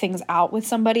talk things out with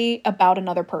somebody about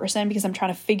another person because I'm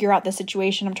trying to figure out the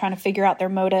situation. I'm trying to figure out their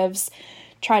motives,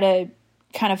 try to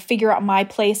kind of figure out my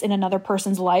place in another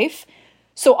person's life.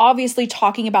 So obviously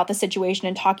talking about the situation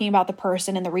and talking about the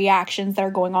person and the reactions that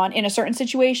are going on in a certain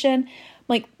situation,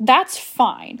 like, that's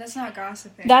fine. That's not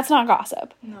gossiping. That's not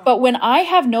gossip. No. But when I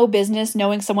have no business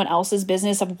knowing someone else's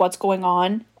business of what's going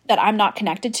on that I'm not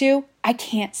connected to, I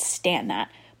can't stand that.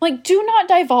 Like, do not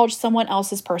divulge someone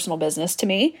else's personal business to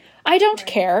me. I don't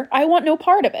care. I want no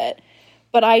part of it.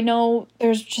 But I know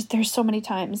there's so many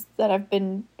times that I've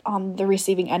been on the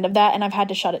receiving end of that, and I've had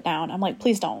to shut it down. I'm like,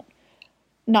 please don't.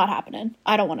 Not happening.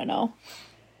 I don't want to know.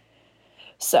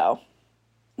 So,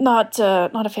 not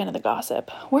a fan of the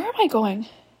gossip. Where am I going?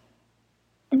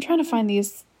 I'm trying to find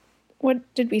these what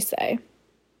did we say?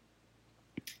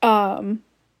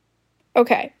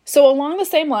 Okay. So along the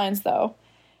same lines, though,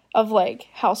 of, like,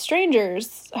 how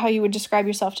you would describe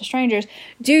yourself to strangers,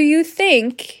 do you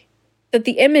think that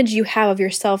the image you have of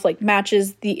yourself, like,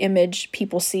 matches the image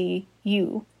people see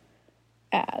you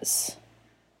as?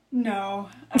 No,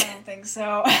 I don't think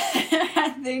so.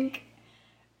 I think,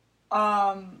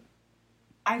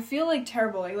 I feel, like,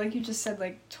 terrible. Like you just said,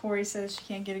 like, Tori says she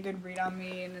can't get a good read on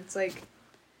me, and it's, like,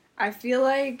 I feel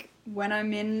like when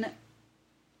I'm in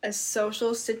a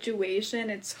social situation,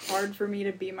 it's hard for me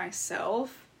to be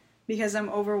myself because I'm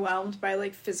overwhelmed by,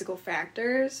 like, physical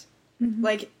factors. Mm-hmm.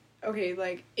 Like, okay,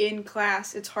 like, in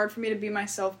class, it's hard for me to be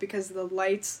myself because the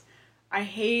lights, I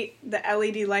hate the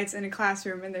LED lights in a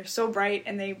classroom, and they're so bright,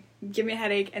 and they give me a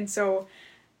headache, and so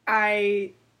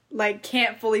I, like,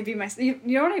 can't fully be myself. You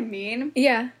know what I mean?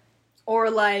 Yeah. Or,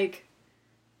 like,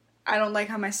 I don't like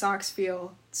how my socks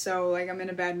feel, so, like, I'm in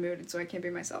a bad mood, and so I can't be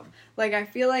myself. Like, I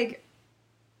feel like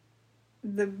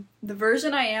the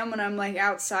version I am when I'm, like,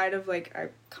 outside of, like, a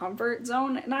comfort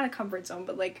zone, not a comfort zone,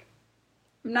 but, like,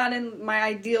 I'm not in my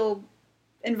ideal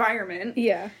environment.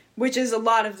 Yeah. Which is a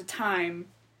lot of the time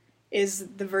is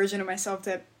the version of myself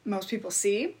that most people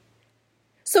see.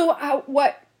 So,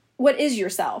 what is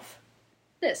yourself?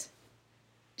 This.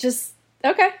 Just,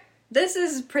 okay. This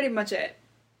is pretty much it.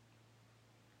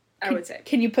 I would say.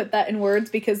 Can you put that in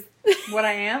words? Because... What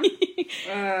I am?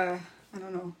 I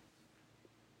don't know.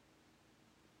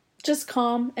 Just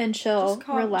calm and chill,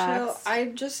 relax.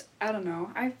 Chill. I don't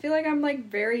know. I feel like I'm, like,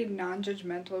 very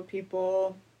non-judgmental of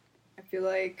people. I feel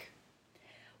like...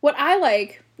 What I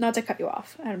like... Not to cut you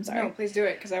off. I'm sorry. No, please do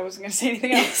it, because I wasn't going to say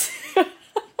anything else.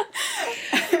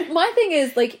 My thing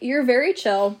is, like, you're very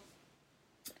chill,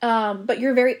 but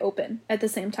you're very open at the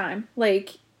same time.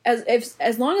 Like,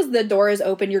 as long as the door is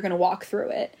open, you're going to walk through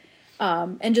it.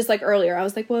 And just like earlier, I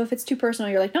was like, well, if it's too personal,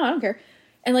 you're like, no, I don't care.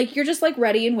 And, like, you're just, like,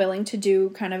 ready and willing to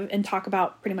do kind of and talk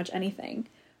about pretty much anything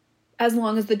as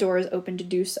long as the door is open to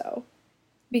do so.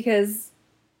 Because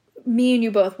me and you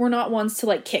both, we're not ones to,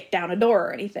 like, kick down a door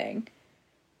or anything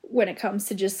when it comes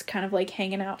to just kind of, like,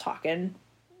 hanging out, talking,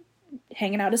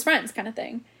 hanging out as friends kind of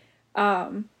thing.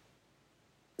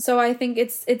 So I think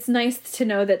it's nice to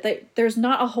know that there's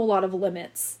not a whole lot of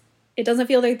limits. It doesn't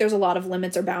feel like there's a lot of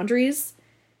limits or boundaries,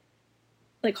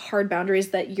 like hard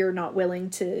boundaries that you're not willing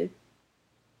to...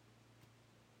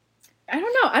 I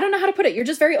don't know how to put it. You're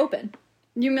just very open.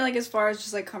 You mean, like, as far as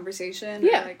just, like, conversation?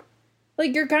 Yeah. Or,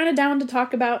 like, you're kind of down to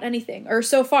talk about anything. Or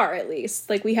so far, at least.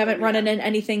 Like, we haven't run into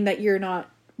anything that you're not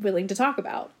willing to talk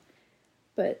about.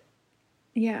 But,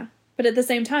 yeah. But at the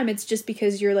same time, it's just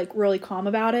because you're, like, really calm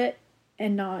about it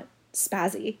and not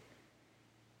spazzy.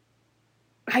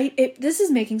 This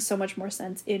is making so much more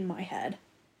sense in my head.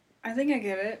 I think I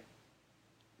get it.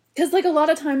 Because, like, a lot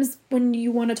of times when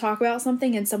you want to talk about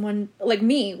something and someone, like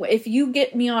me, if you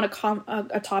get me on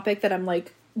a topic that I'm,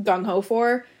 like, gung-ho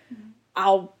for, mm-hmm.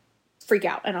 I'll freak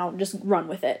out and I'll just run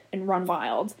with it and run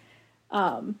wild.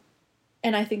 And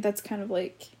I think that's kind of,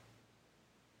 like,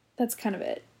 that's kind of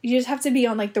it. You just have to be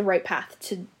on, like, the right path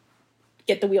to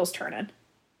get the wheels turning.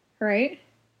 Right?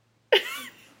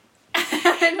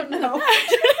 I don't know.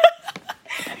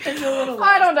 It's a little lost.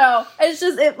 I don't know. It's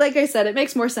just, like I said, it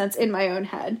makes more sense in my own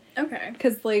head. Okay.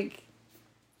 Because, like,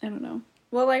 I don't know.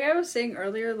 Well, like I was saying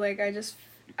earlier, like,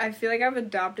 I feel like I've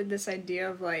adopted this idea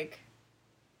of, like,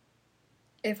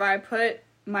 if I put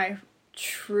my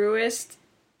truest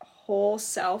whole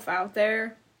self out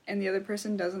there and the other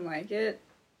person doesn't like it,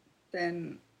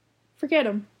 then... Forget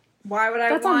them. Why would I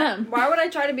That's on them. Why would I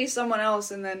try to be someone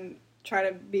else and then try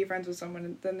to be friends with someone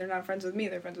and then they're not friends with me,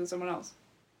 they're friends with someone else?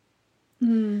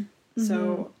 Mm-hmm.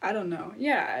 So, I don't know.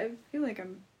 Yeah, I feel like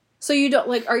I'm... So you don't,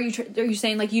 like, are you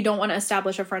saying, like, you don't want to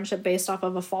establish a friendship based off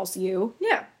of a false you?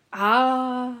 Yeah.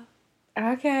 Ah,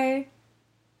 okay.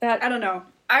 I don't know.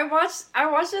 I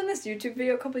watched it in this YouTube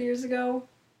video a couple years ago.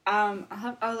 I'll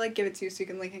like give it to you so you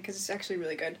can link it because it's actually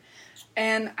really good.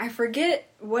 And I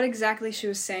forget what exactly she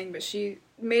was saying, but she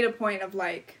made a point of,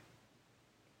 like,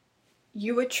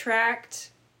 you attract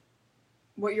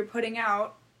what you're putting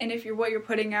out, and if what you're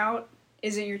putting out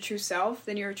isn't your true self,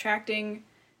 then you're attracting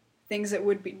things that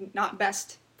would be not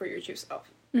best for your true self.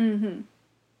 Mm-hmm.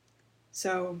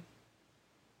 So,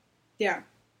 yeah.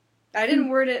 I didn't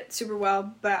word it super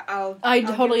well, but I'll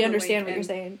totally understand what you're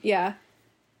saying. Yeah.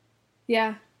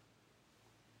 Yeah.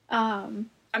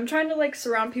 I'm trying to, like,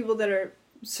 surround people that are...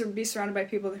 be surrounded by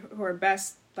people who are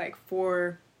best, like,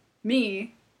 for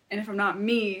me, and if I'm not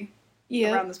me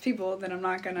around those people, then I'm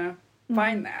not gonna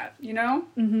find that, you know?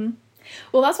 Mm-hmm.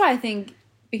 Well, that's why I think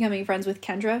becoming friends with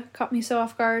Kendra caught me so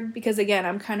off guard, because, again,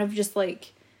 I'm kind of just,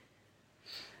 like...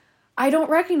 I don't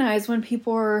recognize when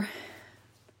people are...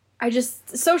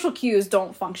 social cues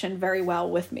don't function very well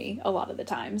with me a lot of the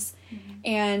times. Mm-hmm.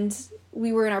 And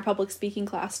we were in our public speaking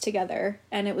class together,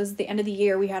 and it was the end of the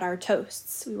year. We had our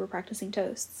toasts. We were practicing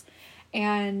toasts.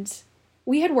 And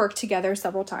we had worked together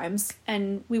several times,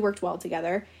 and we worked well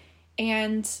together.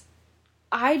 And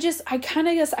I kind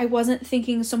of guess I wasn't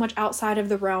thinking so much outside of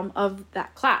the realm of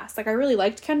that class. Like, I really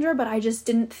liked Kendra, but I just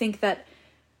didn't think that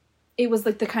it was,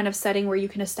 like, the kind of setting where you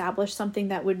can establish something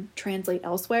that would translate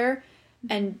elsewhere.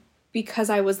 And because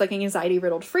I was, like, an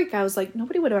anxiety-riddled freak, I was like,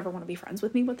 nobody would ever want to be friends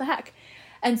with me. What the heck?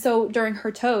 And so during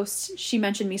her toast, she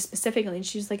mentioned me specifically, and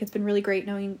she was like, it's been really great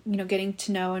knowing, getting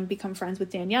to know and become friends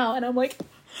with Danielle. And I'm like,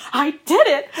 I did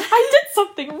it! I did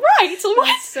something right!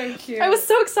 That's so cute. I was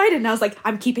so excited, and I was like,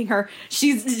 I'm keeping her.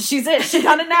 She's it. She's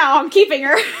done it now. I'm keeping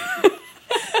her.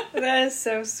 That is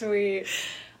so sweet.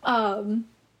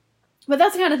 But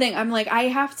that's the kind of thing. I'm like, I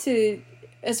have to,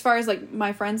 as far as, like,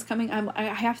 my friends coming, I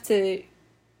have to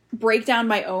break down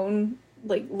my own,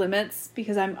 like, limits,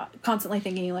 because I'm constantly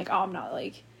thinking, like, oh, I'm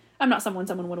not someone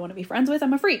would want to be friends with.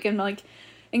 I'm a freak. And, like,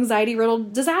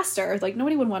 anxiety-riddled disaster. Like,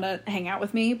 nobody would want to hang out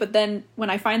with me. But then when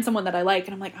I find someone that I like,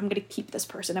 and I'm like, I'm going to keep this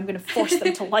person. I'm going to force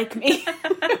them to like me.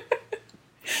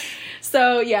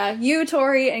 So, yeah, you,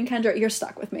 Tori, and Kendra, you're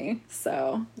stuck with me.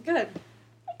 So. Good.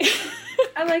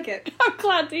 I like it. I'm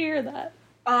glad to hear that.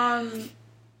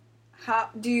 How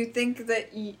do you think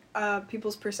that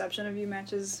people's perception of you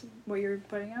matches what you're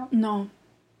putting out? No.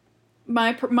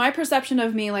 My perception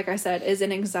of me, like I said, is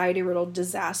an anxiety-riddled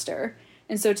disaster.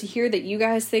 And so to hear that you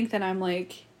guys think that I'm,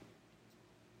 like,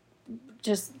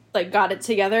 just, like, got it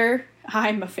together,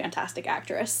 I'm a fantastic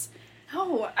actress.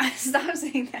 No, stop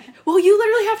saying that. Well, you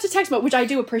literally have to text me, which I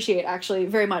do appreciate, actually,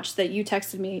 very much, that you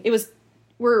texted me. It was,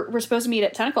 we're supposed to meet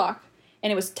at 10 o'clock,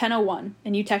 and it was 10:01,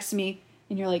 and you texted me,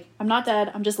 and you're like, I'm not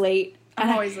dead, I'm just late. I'm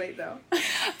always late, though.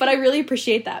 But I really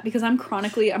appreciate that, because I'm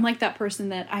like that person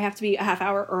that I have to be a half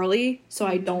hour early, so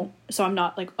I'm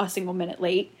not, like, a single minute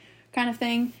late kind of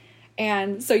thing.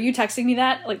 And so you texting me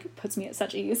that, like, puts me at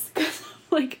such ease.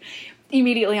 Like,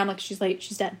 immediately I'm like, she's late,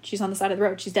 she's dead, she's on the side of the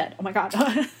road, she's dead, oh my god.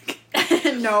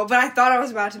 No, but I thought I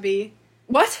was about to be.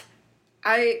 What?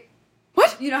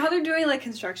 What? You know how they're doing, like,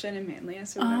 construction in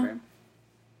Manlius or whatever?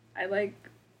 I, like,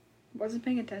 wasn't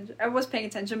paying attention. I was paying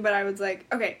attention, but I was like,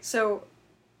 okay, so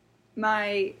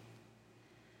I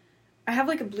have,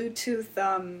 like, a Bluetooth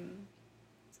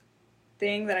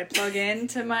thing that I plug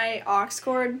into my aux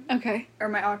cord. Okay. Or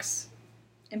my aux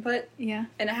input. Yeah.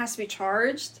 And it has to be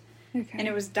charged. Okay. And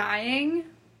it was dying,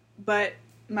 but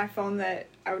my phone that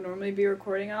I would normally be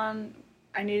recording on,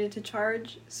 I needed to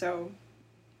charge, so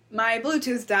my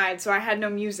Bluetooth died, so I had no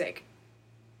music.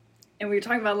 And we were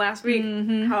talking about last week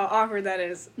how awkward that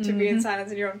is to be in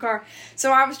silence in your own car.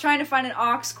 So I was trying to find an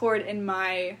aux cord in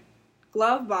my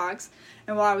glove box,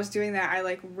 and while I was doing that, I,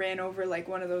 like, ran over, like,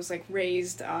 one of those, like,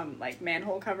 raised, like,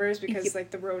 manhole covers, because,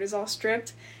 like, the road is all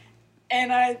stripped.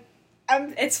 And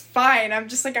it's fine. I'm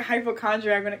just, like, a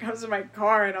hypochondriac when it comes to my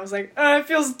car, and I was like, it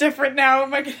feels different now.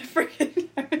 Am I gonna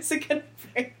is it gonna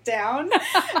break down?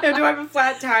 And do I have a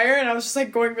flat tire? And I was just,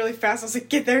 like, going really fast. I was like,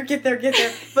 get there.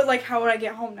 But, like, how would I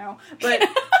get home now? But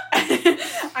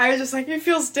I was just like, it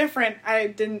feels different. I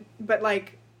didn't, but,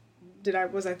 like,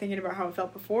 was I thinking about how it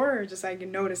felt before, or just I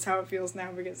can notice how it feels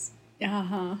now because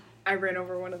I ran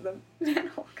over one of them.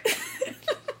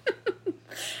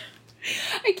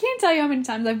 I can't tell you how many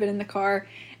times I've been in the car,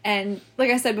 and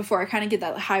like I said before, I kind of get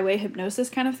that highway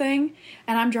hypnosis kind of thing,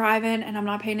 and I'm driving and I'm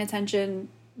not paying attention,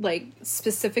 like,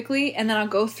 specifically, and then I'll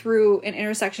go through an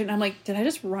intersection and I'm like, did I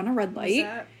just run a red light?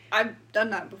 I've done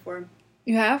that before.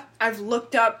 You have? I've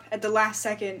looked up at the last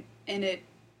second and it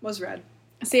was red.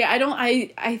 See,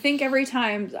 I think every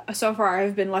time so far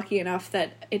I've been lucky enough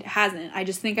that it hasn't. I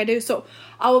just think I do. So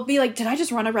I'll be like, did I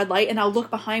just run a red light? And I'll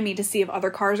look behind me to see if other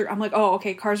cars are, I'm like, oh,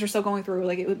 okay, cars are still going through.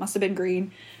 Like, it must have been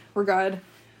green. We're good.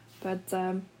 But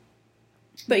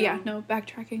yeah, no,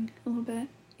 backtracking a little bit.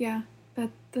 Yeah,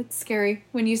 that's scary.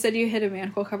 When you said you hit a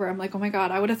manhole cover, I'm like, oh my god,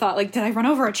 I would have thought, like, did I run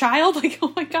over a child? Like,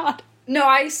 oh my god. No,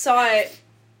 I saw it,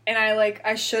 and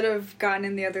I should have gotten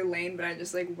in the other lane, but I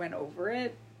just, like, went over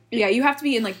it. Yeah, you have to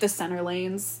be in, like, the center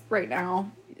lanes right now.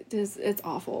 It's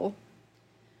awful.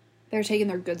 They're taking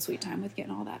their good sweet time with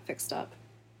getting all that fixed up.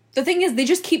 The thing is, they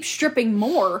just keep stripping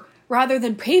more rather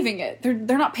than paving it.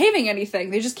 They're not paving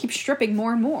anything. They just keep stripping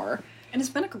more and more. And it's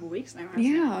been a couple weeks now.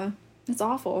 Yeah, it's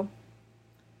awful.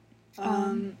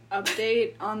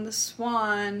 Update on the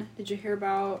Swan. Did you hear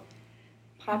about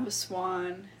Papa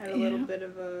Swan? Had a little bit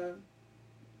of a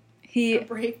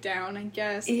breakdown, I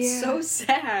guess. It's so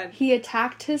sad. He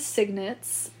attacked his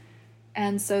cygnets,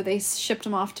 and so they shipped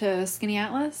him off to Skinny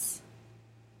Atlas.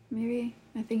 Maybe.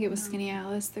 I think it was Skinny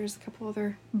Alice. There's a couple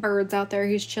other birds out there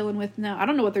he's chilling with now. I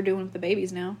don't know what they're doing with the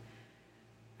babies now.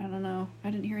 I don't know.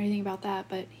 I didn't hear anything about that,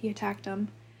 but he attacked them.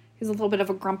 He's a little bit of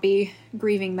a grumpy,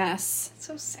 grieving mess. It's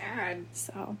so sad.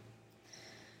 So.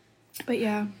 But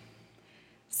yeah.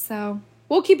 So,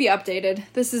 we'll keep you updated.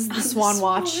 This is the Swan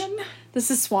Watch. This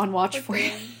is Swan Watch for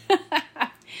you.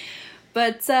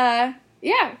 But,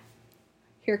 yeah.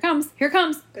 Here it comes. Here it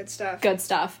comes. Good stuff. Good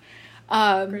stuff.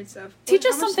 Great stuff. Teach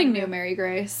us something new, Mary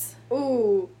Grace.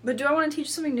 Ooh, but do I want to teach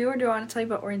something new or do I want to tell you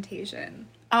about orientation?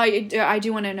 I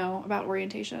do want to know about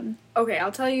orientation. Okay,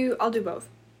 I'll tell you. I'll do both.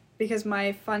 Because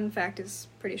my fun fact is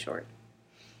pretty short.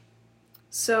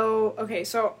 So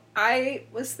I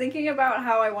was thinking about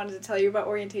how I wanted to tell you about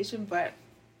orientation, but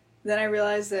then I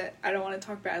realized that I don't want to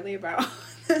talk badly about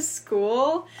the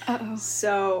school. Uh-oh.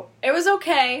 So it was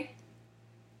okay.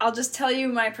 I'll just tell you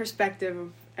my perspective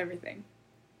of everything.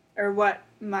 Or what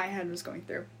my head was going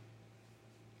through.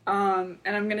 And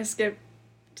I'm going to skip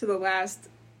to the last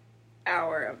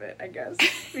hour of it, I guess.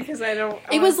 Because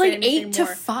it was like 8 to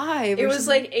 5. It was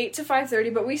like 8 to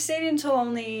 5:30, but we stayed until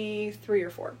only 3 or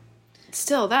 4.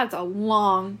 Still, that's a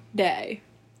long day.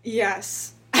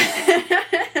 Yes.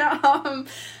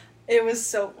 It was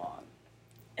so long.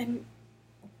 And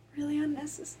really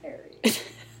unnecessary.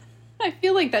 I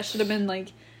feel like that should have been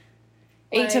like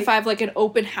 8 to 5, like an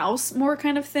open house more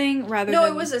kind of thing, rather than... No,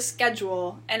 it was a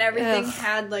schedule, and everything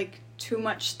had like too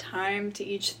much time to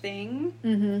each thing.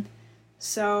 Mm-hmm.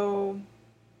 So...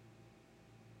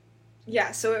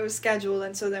 Yeah, so it was scheduled,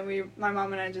 and so then my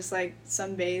mom and I just, like,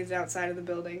 sunbathed outside of the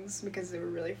buildings because they were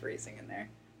really freezing in there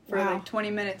for, like, 20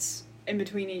 minutes in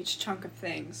between each chunk of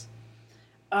things.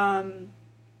 Well,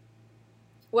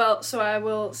 so I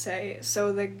will say,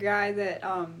 so the guy that,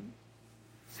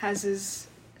 has his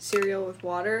cereal with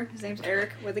water, his name's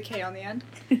Eric, with a K on the end,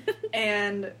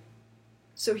 and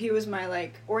so he was my,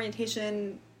 like,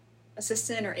 orientation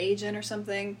assistant or agent or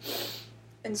something,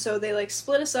 and so they, like,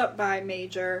 split us up by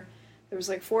major. There was,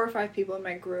 like, 4 or 5 people in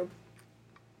my group,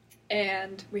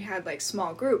 and we had, like,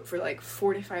 small group for, like,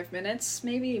 45 minutes,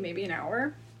 maybe an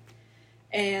hour,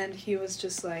 and he was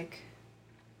just like,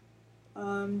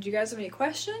 do you guys have any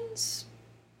questions?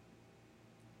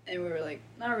 And we were like,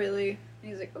 not really. And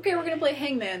he's like, okay, we're gonna play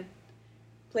Hangman.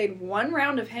 Played 1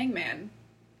 round of Hangman,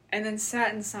 and then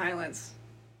sat in silence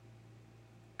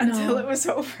until it was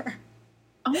over.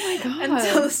 Oh my god.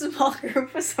 Until the small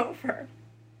group was over.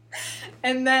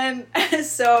 And then,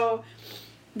 so,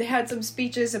 they had some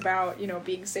speeches about, you know,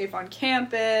 being safe on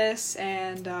campus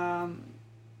and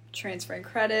transferring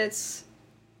credits.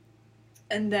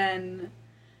 And then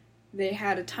they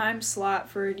had a time slot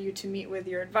for you to meet with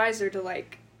your advisor to,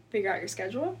 like, figure out your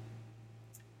schedule.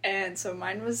 And so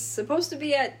mine was supposed to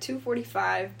be at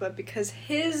 2:45, but because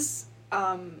his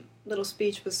little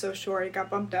speech was so short, it got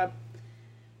bumped up.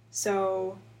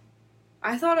 So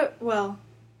I thought I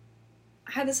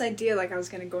had this idea, like, I was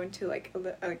going to go into,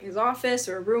 like his office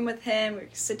or a room with him. We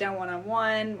could sit down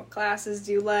one-on-one. What classes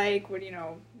do you like? What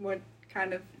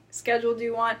kind of schedule do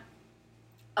you want?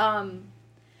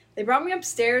 They brought me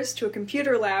upstairs to a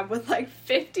computer lab with, like,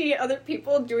 50 other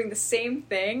people doing the same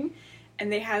thing. And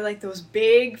they had, like, those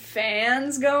big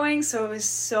fans going, so it was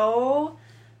so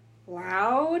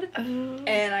loud.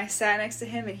 And I sat next to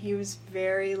him, and he was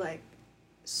very, like,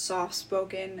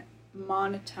 soft-spoken,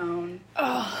 monotone.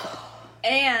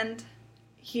 And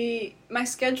my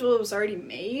schedule was already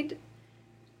made,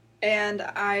 and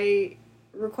I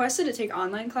requested to take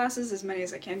online classes, as many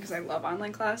as I can, because I love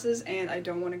online classes, and I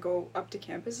don't want to go up to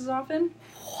campus as often.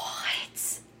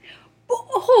 What?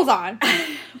 Hold on.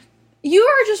 You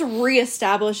are just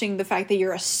reestablishing the fact that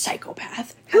you're a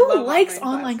psychopath. Who likes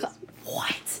online classes?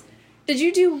 What? Did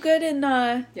you do good in,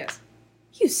 Yes.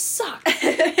 You suck.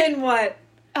 In what?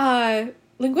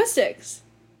 Linguistics.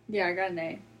 Yeah, I got an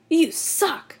A. You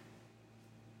suck.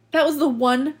 That was the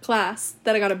one class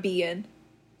that I got a B in.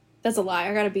 That's a lie.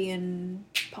 I got a B in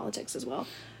politics as well.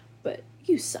 But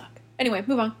you suck. Anyway,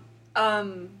 move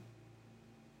on.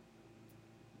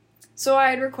 So I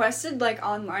had requested, like,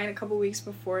 online a couple weeks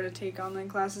before to take online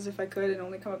classes if I could and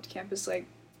only come up to campus, like,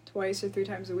 2 or 3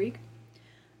 times a week.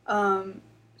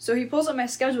 So he pulls up my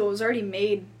schedule. It was already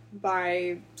made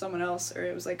by someone else, or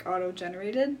it was, like,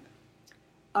 auto-generated.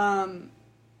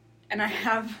 And I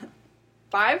have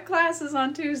 5 classes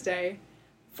on Tuesday,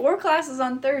 4 classes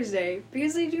on Thursday,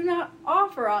 because they do not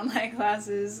offer online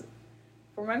classes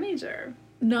for my major.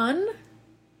 None?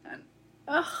 None.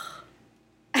 Ugh.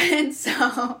 And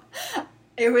so,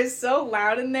 it was so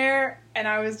loud in there, and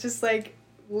I was just, like,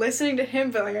 listening to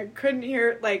him, but, like, I couldn't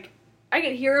hear, like, I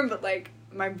could hear him, but, like,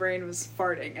 my brain was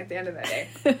farting at the end of that day.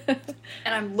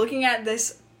 And I'm looking at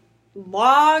this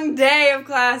long day of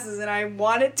classes, and I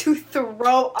wanted to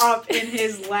throw up in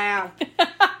his lap.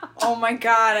 Oh my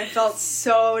god, I felt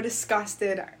so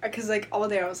disgusted. Because, like, all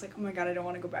day I was like, oh my god, I don't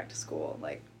want to go back to school.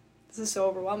 Like, this is so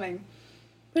overwhelming.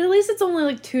 But at least it's only,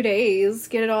 like, 2 days.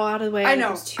 Get it all out of the way. I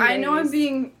know. I know I'm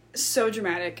being so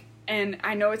dramatic, and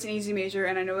I know it's an easy major,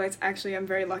 and I know that's actually, I'm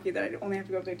very lucky that I only have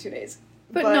to go up there 2 days.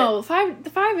 But no,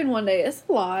 five in 1 day is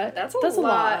a lot. That's a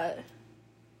lot.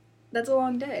 That's a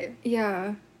long day.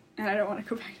 Yeah. And I don't want to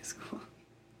go back to school.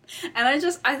 And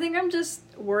I think I'm just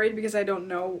worried because I don't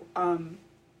know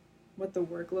what the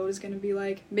workload is going to be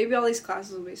like. Maybe all these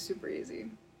classes will be super easy.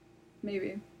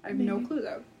 Maybe. I have no clue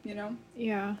though, you know?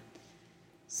 Yeah.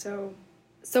 So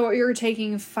you're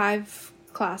taking 5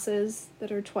 classes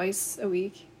that are twice a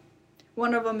week?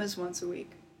 One of them is once a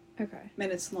week. Okay.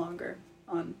 And it's longer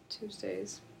on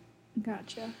Tuesdays.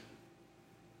 Gotcha.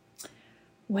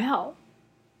 Well,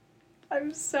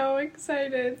 I'm so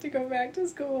excited to go back to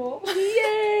school.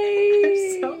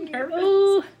 Yay! I'm so nervous.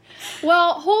 Ooh.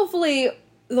 Well, hopefully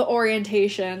the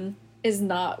orientation is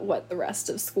not what the rest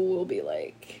of school will be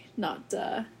like. Not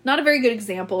a very good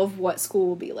example of what school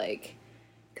will be like.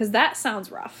 Because that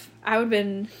sounds rough. I've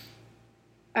been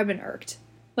irked.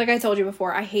 Like I told you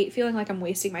before, I hate feeling like I'm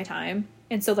wasting my time.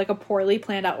 And so, like, a poorly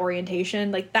planned out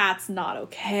orientation, like, that's not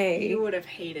okay. You would have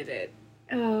hated it.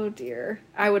 Oh, dear.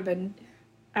 I would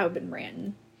have been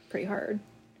ranting pretty hard.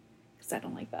 Because I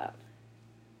don't like that.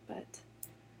 But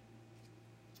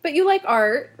you like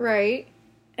art, right?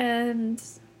 And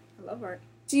I love art.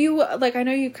 do you, like, I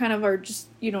know you kind of are just,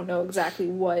 you don't know exactly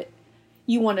what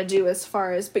you want to do as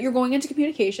far as, but you're going into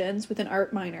communications with an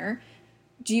art minor.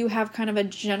 Do you have kind of a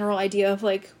general idea of,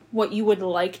 like, what you would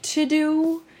like to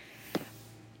do?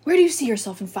 Where do you see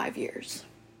yourself in 5 years?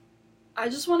 I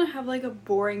just want to have, like, a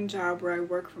boring job where I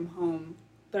work from home,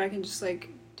 but I can just,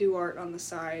 like, do art on the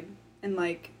side and,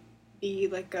 like, be,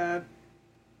 like,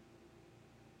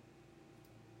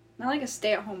 not like a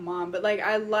stay-at-home mom, but, like,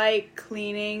 I like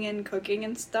cleaning and cooking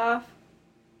and stuff.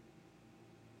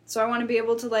 So I want to be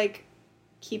able to, like,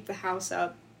 keep the house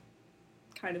up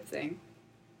kind of thing.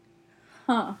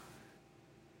 Huh.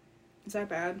 Is that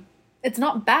bad? It's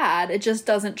not bad. It just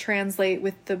doesn't translate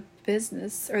with the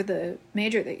business or the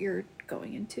major that you're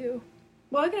going into.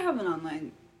 Well, I could have an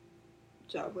online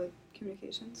job with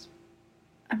communications.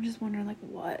 I'm just wondering, like,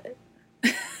 what?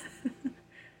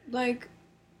 Like,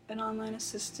 an online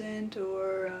assistant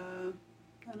or, I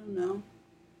don't know,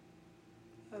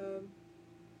 a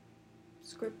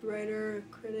script writer, a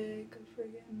critic, a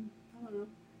friggin', I don't know.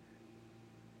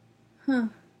 Huh. You're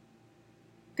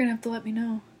gonna have to let me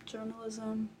know.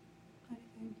 Journalism,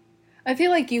 anything. I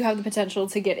feel like you have the potential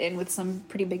to get in with some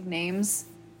pretty big names.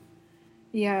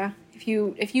 Yeah, if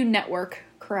you network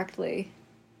correctly,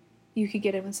 you could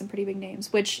get in with some pretty big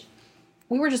names, which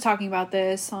we were just talking about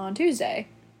this on Tuesday,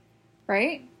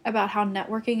 right? About how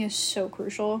networking is so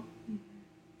crucial. Mm-hmm.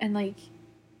 And, like,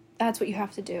 that's what you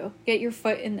have to do. Get your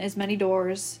foot in as many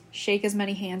doors, shake as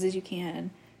many hands as you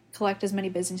can, collect as many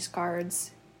business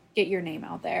cards, get your name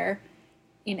out there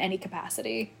in any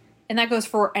capacity. And that goes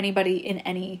for anybody in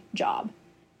any job.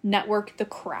 Network the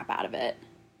crap out of it.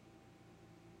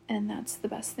 And that's the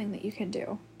best thing that you can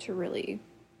do to really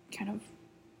kind of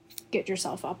get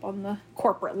yourself up on the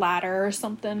corporate ladder or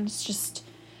something. It's just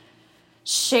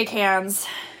shake hands.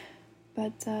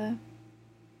 But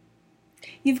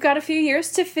you've got a few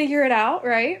years to figure it out,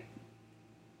 right?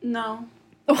 No.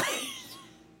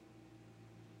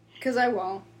 Because I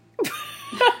won't.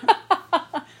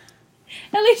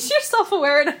 At least you're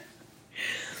self-aware.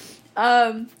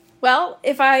 Well,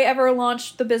 if I ever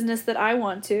launch the business that I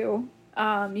want to,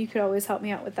 you could always help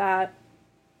me out with that.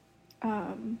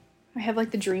 I have,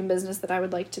 like, the dream business that I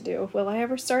would like to do. Will I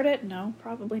ever start it? No,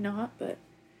 probably not, but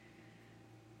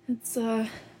it's, we'll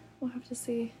have to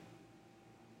see.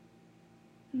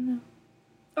 I don't know.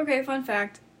 Okay, fun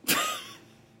fact.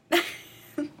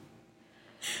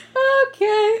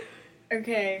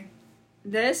 Okay.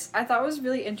 This, I thought was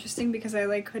really interesting because I,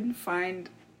 like, couldn't find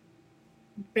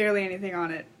barely anything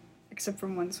on it, except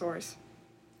from one source.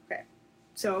 Okay.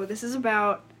 So, this is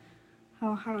about,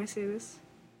 how do I say this?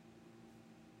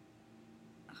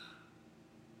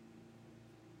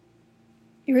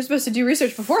 You were supposed to do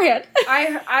research beforehand.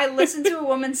 I listened to a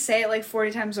woman say it, like,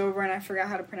 40 times over, and I forgot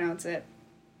how to pronounce it.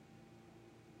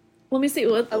 Let me see.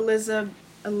 What? Elizabethan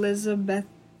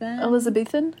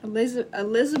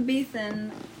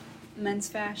men's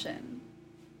fashion.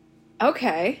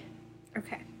 Okay.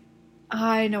 Okay.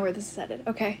 I know where this is headed.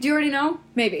 Okay. Do you already know?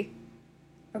 Maybe.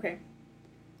 Okay.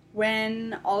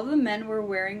 When all of the men were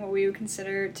wearing what we would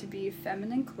consider to be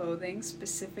feminine clothing,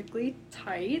 specifically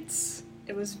tights,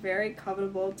 it was very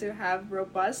covetable to have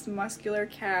robust, muscular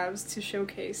calves to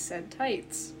showcase said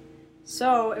tights.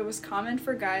 So, it was common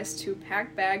for guys to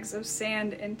pack bags of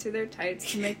sand into their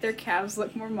tights to make their calves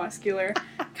look more muscular,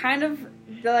 kind of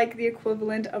like the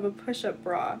equivalent of a push-up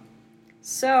bra.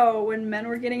 So, when men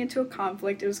were getting into a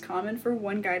conflict, it was common for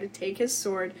one guy to take his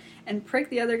sword and prick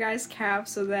the other guy's calf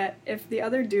so that if the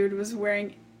other dude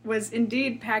was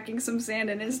indeed packing some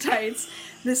sand in his tights,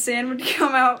 the sand would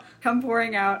come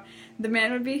pouring out, the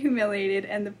man would be humiliated,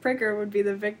 and the pricker would be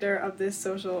the victor of this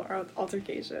social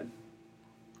altercation.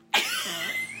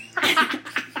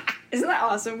 Isn't that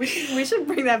awesome? We should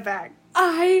bring that back.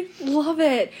 I love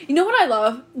it. You know what I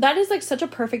love? That is like such a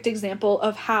perfect example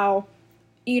of how,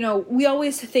 you know, we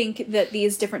always think that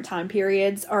these different time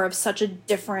periods are of such a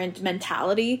different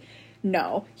mentality.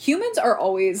 No, humans are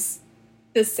always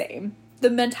the same. The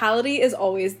mentality is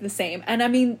always the same. And I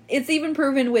mean, it's even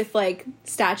proven with like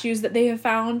statues that they have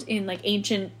found in like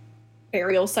ancient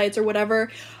burial sites or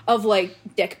whatever of like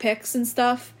dick pics and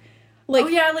stuff. Like, oh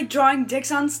yeah, like drawing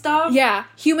dicks on stuff? Yeah,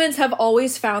 humans have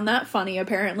always found that funny,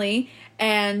 apparently.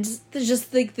 And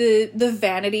just like the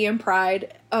vanity and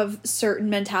pride of certain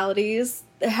mentalities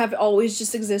have always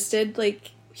just existed.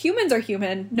 Like, humans are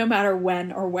human, no matter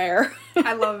when or where.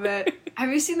 I love it. Have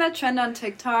you seen that trend on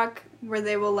TikTok where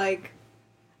they will like,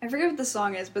 I forget what the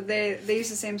song is, but they use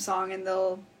the same song and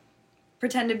they'll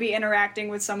pretend to be interacting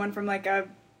with someone from like a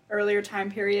earlier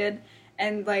time period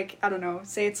and like, I don't know,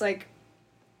 say it's like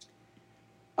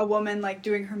a woman like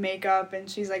doing her makeup and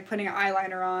she's like putting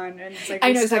eyeliner on and it's like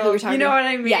I know exactly what you're talking about. You know what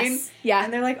I mean? Yes. Yeah.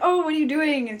 And they're like, "Oh, what are you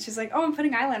doing?" And she's like, "Oh, I'm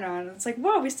putting eyeliner on." And it's like,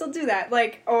 "Whoa, we still do that."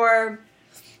 Like, or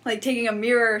like taking a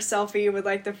mirror selfie with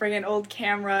like the friggin' old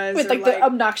cameras with like the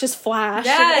obnoxious flash.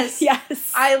 Yes.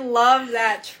 Yes. I love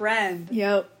that trend.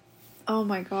 Yep. Oh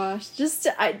my gosh. Just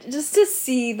to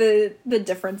see the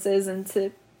differences and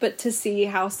to see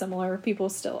how similar people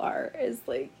still are is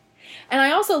like, and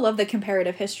I also love the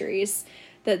comparative histories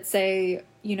that say,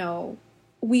 you know,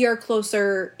 we are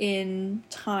closer in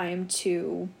time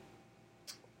to,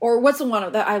 or what's the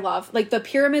one that I love? Like the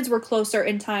pyramids were closer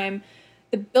in time.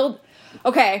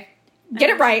 Okay,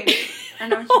 get it right. I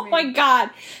know what you Oh my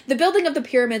God. The building of the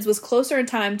pyramids was closer in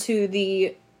time to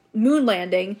the moon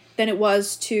landing than it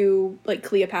was to like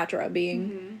Cleopatra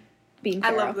being pharaoh.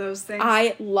 I love those things.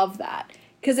 I love that.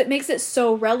 Because it makes it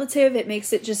so relative. It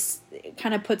makes it just, it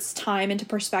kind of puts time into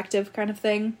perspective kind of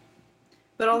thing.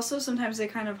 But also sometimes they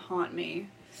kind of haunt me.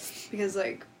 Because,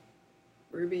 like,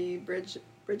 Ruby Bridges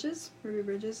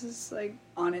is, like,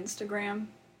 on Instagram.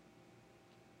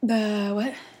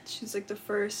 What? She's, like, the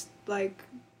first, like,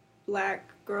 black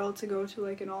girl to go to,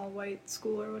 like, an all-white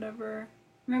school or whatever.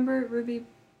 Remember Ruby?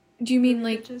 Do you mean,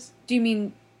 Ruby like, Bridges?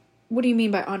 What do you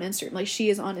mean by on Instagram? Like, she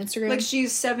is on Instagram? Like,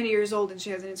 she's 70 years old and she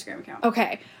has an Instagram account.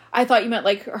 Okay. I thought you meant,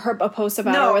 like, a post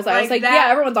about her. I was like, that, yeah,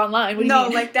 everyone's online. What do you mean?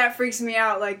 No, like, that freaks me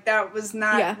out. Like, that was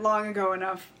not long ago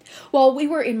enough. Well, we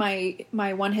were in my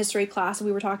one history class, and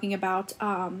we were talking about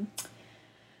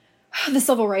the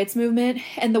civil rights movement,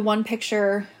 and the one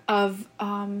picture of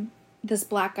this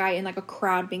black guy in, like, a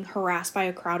crowd being harassed by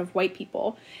a crowd of white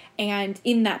people. And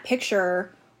in that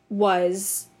picture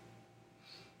was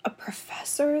a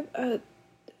professor,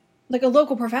 like a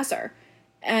local professor,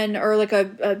 or like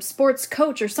a sports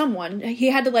coach or someone.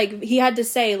 He had to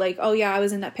say like, oh yeah, I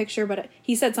was in that picture, but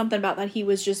he said something about that he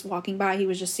was just walking by, he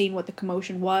was just seeing what the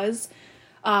commotion was.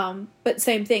 But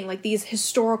same thing, like these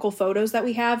historical photos that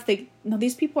we have,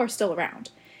 these people are still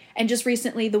around. And just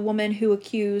recently, the woman who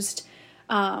accused,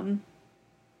 it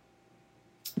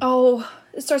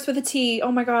starts with a T.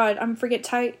 Oh my God,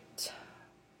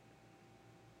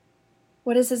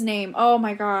 what is his name? Oh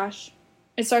my gosh.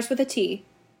 It starts with a T.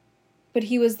 But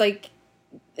he was like,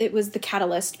 it was the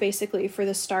catalyst basically for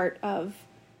the start of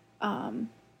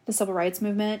the civil rights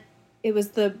movement. It was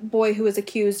the boy who was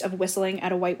accused of whistling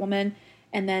at a white woman,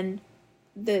 and then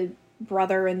the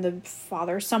brother and the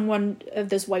father, someone of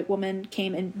this white woman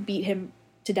came and beat him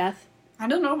to death. I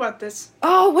don't know about this.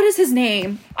 Oh, what is his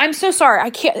name? I'm so sorry. I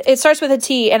can't. It starts with a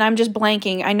T, and I'm just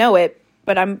blanking. I know it,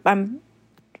 but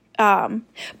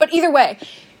but either way,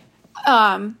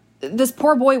 this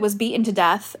poor boy was beaten to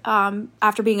death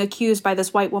after being accused by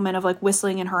this white woman of like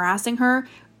whistling and harassing her,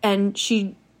 and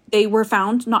they were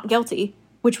found not guilty,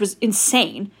 which was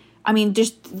insane. I mean,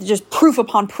 just proof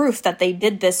upon proof that they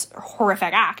did this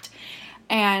horrific act,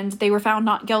 and they were found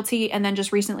not guilty. And then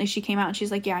just recently, she came out and she's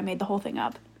like, "Yeah, I made the whole thing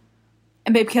up."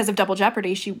 And because of double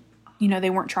jeopardy, they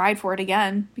weren't tried for it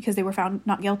again because they were found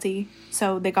not guilty,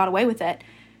 so they got away with it.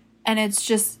 And it's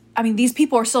just, I mean, these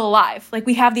people are still alive. Like,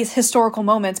 we have these historical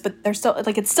moments, but they're still,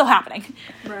 like, it's still happening.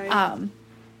 Right.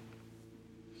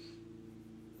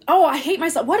 Oh, I hate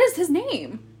myself. What is his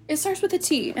name? It starts with a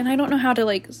T, and I don't know how to,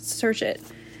 like, search it.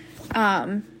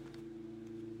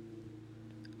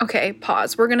 Okay,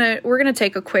 pause. We're gonna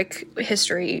take a quick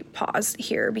history pause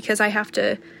here because I have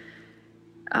to,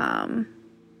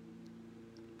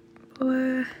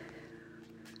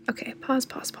 okay, pause.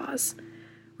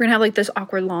 We're gonna have, like, this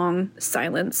awkward long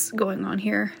silence going on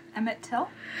here. Emmett Till?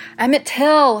 Emmett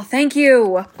Till, thank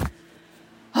you.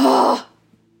 Oh,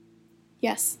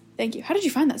 yes, thank you. How did you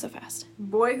find that so fast?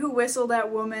 Boy who whistled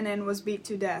at woman and was beat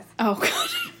to death. Oh, God.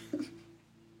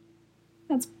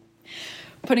 That's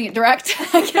putting it direct,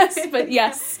 I guess, but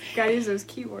yes. Gotta use those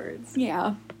keywords.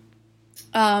 Yeah.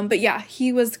 But yeah,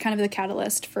 he was kind of the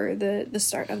catalyst for the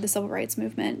start of the civil rights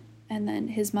movement. And then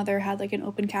his mother had, like, an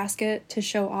open casket to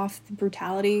show off the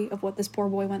brutality of what this poor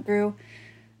boy went through.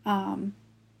 And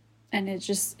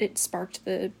it sparked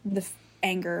the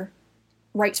anger,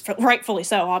 rightfully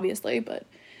so, obviously, but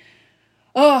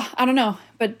I don't know.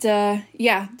 But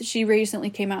yeah, she recently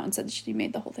came out and said she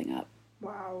made the whole thing up.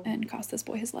 Wow. And cost this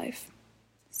boy his life.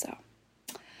 So,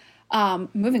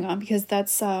 moving on, because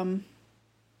that's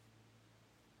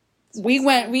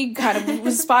we kind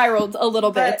of spiraled a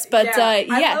little bit, but yes.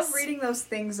 I love reading those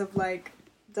things of, like,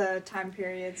 the time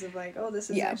periods of, like, oh, this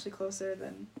is actually closer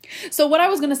than... So what I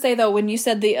was going to say, though, when you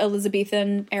said the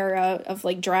Elizabethan era of,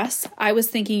 like, dress, I was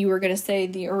thinking you were going to say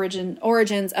the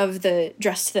origins of the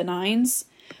dress to the nines,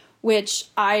 which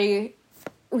I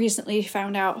recently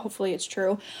found out, hopefully it's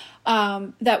true,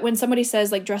 that when somebody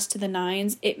says, like, dress to the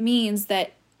nines, it means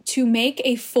that to make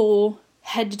a full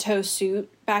head-to-toe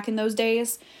suit back in those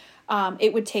days,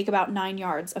 it would take about 9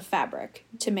 yards of fabric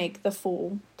to make the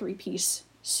full 3-piece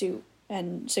suit.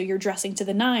 And so you're dressing to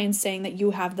the nines, saying that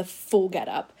you have the full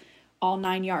getup, all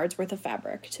 9 yards worth of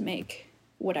fabric to make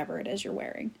whatever it is you're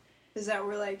wearing. Is that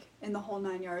where, like, in the whole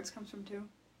 9 yards comes from, too?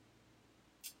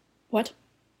 What?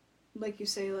 Like you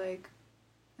say, like,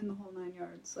 in the whole 9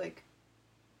 yards, like,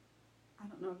 I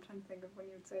don't know, I'm trying to think of when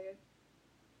you would say it.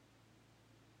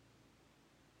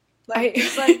 Like,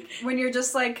 it's like, when you're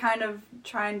just, like, kind of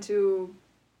trying to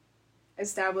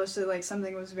establish that, like,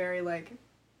 something was very, like,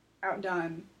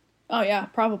 outdone. Oh, yeah,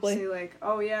 probably. Say, like,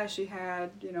 oh, yeah, she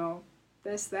had, you know,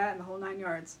 this, that, and the whole 9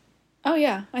 yards. Oh,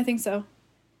 yeah, I think so.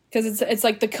 Because it's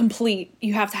like the complete,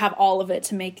 you have to have all of it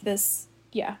to make this,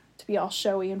 to be all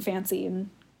showy and fancy, and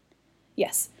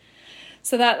yes.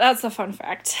 So that's a fun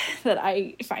fact that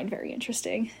I find very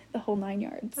interesting, the whole 9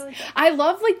 yards. I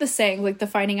love, like, the saying, like, the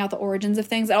finding out the origins of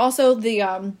things. And also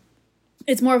the,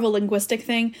 it's more of a linguistic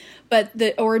thing, but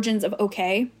the origins of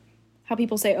okay, how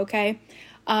people say okay.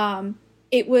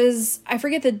 It was, I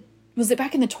forget was it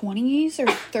back in the 20s or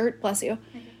 30s? Bless you.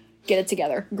 Get it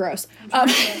together. Gross. I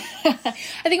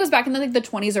think it was back in the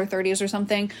 20s or 30s or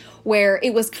something, where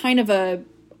it was kind of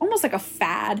almost like a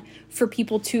fad for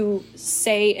people to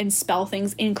say and spell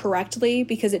things incorrectly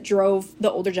because it drove the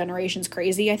older generations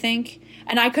crazy, I think.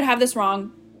 And I could have this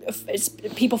wrong.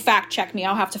 People fact check me.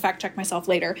 I'll have to fact check myself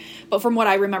later. But from what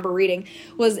I remember reading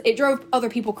was it drove other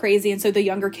people crazy. And so the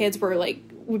younger kids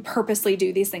would purposely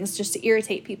do these things just to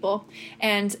irritate people.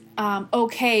 And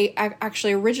okay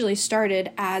actually originally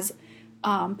started as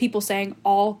people saying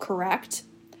all correct.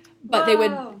 But they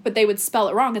would spell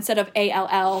it wrong. Instead of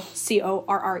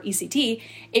ALLCORRECT,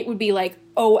 it would be like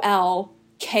OLKOREKT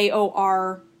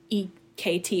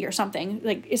or something.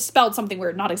 Like, it's spelled something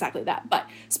weird, not exactly that, but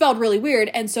spelled really weird.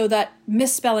 And so that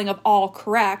misspelling of all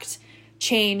correct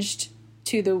changed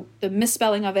to the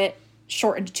misspelling of it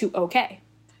shortened to okay.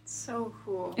 That's so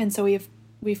cool. And so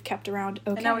we've kept around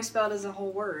okay. And now we spell it as a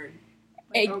whole word.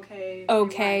 Like okay.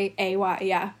 Okay, AY,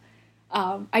 yeah.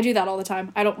 I do that all the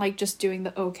time. I don't like just doing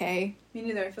the okay. Me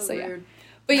neither. I feel weird. Yeah.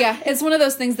 But yeah, it's one of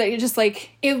those things that you just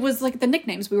like, it was like the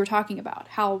nicknames we were talking about,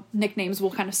 how nicknames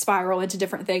will kind of spiral into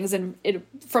different things. And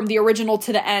from the original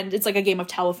to the end, it's like a game of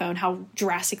telephone, how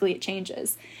drastically it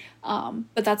changes. But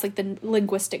that's like the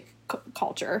linguistic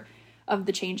culture of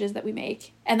the changes that we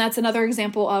make. And that's another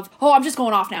example of, I'm just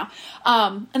going off now.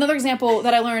 Another example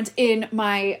that I learned in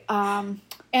my,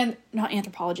 and not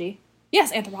anthropology.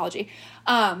 Yes, anthropology.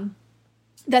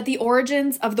 That the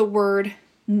origins of the word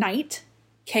knight,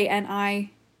 KNIGHT,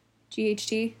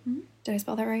 did I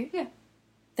spell that right? Yeah.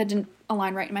 That didn't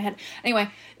align right in my head. Anyway,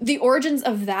 the origins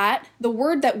of that, the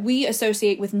word that we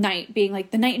associate with knight being like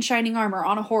the knight in shining armor,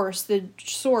 on a horse, the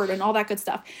sword, and all that good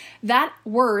stuff, that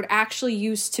word actually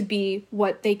used to be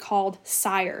what they called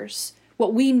sires.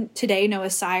 What we today know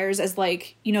as sires, as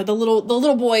like, you know, the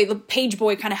little boy, the page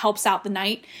boy kind of helps out the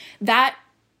knight. That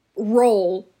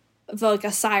role of like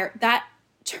a sire, that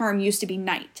term used to be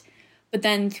knight. But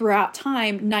then throughout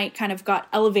time, knight kind of got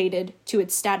elevated to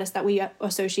its status that we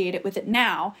associate it with it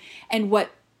now. And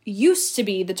what used to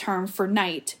be the term for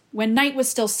knight, when knight was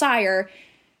still sire,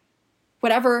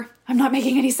 whatever, I'm not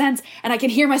making any sense, and I can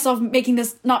hear myself making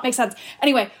this not make sense.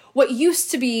 Anyway, what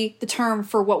used to be the term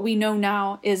for what we know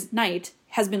now is knight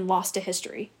has been lost to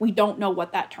history. We don't know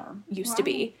what that term used to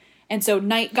be. And so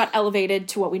knight got elevated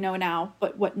to what we know now,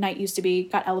 but what knight used to be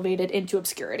got elevated into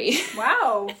obscurity.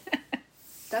 Wow.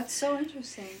 That's so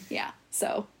interesting. Yeah.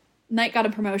 So knight got a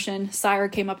promotion, sire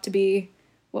came up to be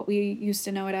what we used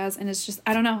to know it as, and it's just,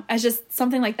 I don't know, it's just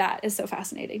something like that is so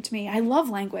fascinating to me. I love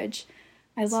language.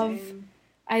 I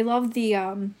love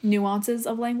the nuances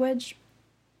of language.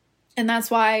 And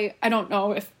that's why, I don't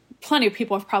know if plenty of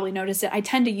people have probably noticed it, I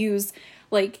tend to use,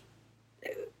 like,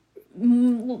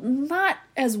 not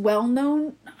as well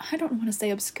known, I don't want to say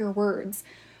obscure words,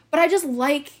 but I just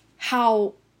like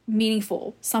how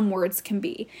meaningful some words can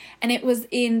be. And it was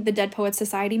in the Dead Poets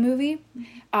Society movie,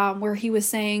 where he was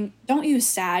saying, don't use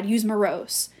sad, use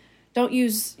morose. Don't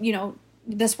use,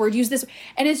 this word, use this.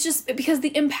 And it's just because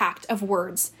the impact of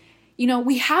words,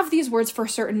 we have these words for a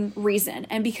certain reason,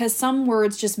 and because some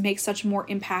words just make such more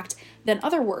impact than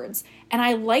other words. And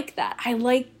I like that. I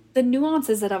like the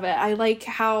nuances of it. I like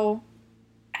how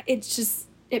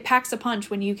it packs a punch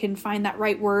when you can find that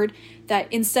right word,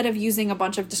 that instead of using a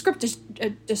bunch of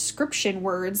description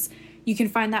words, you can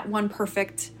find that one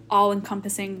perfect,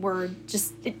 all-encompassing word.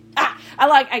 I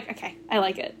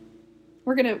like it.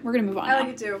 We're gonna move on. I like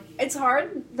it too. It's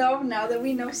hard though now that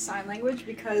we know sign language,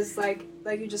 because like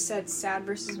you just said, sad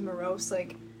versus morose.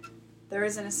 Like, there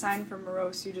isn't a sign for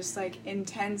morose. You just like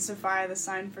intensify the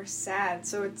sign for sad.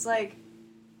 So it's like,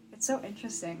 it's so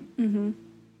interesting. Mm-hmm.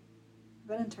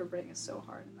 But interpreting is so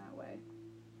hard in that way.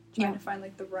 Trying to find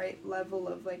like the right level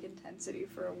of like intensity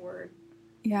for a word.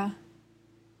 Yeah.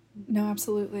 No,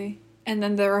 absolutely. And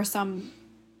then there are some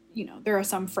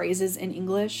phrases in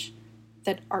English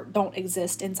that don't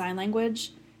exist in sign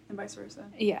language. And vice versa.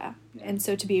 Yeah. And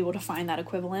so to be able to find that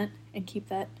equivalent and keep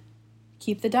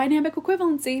the dynamic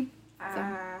equivalency.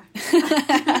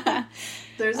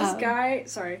 There's this guy,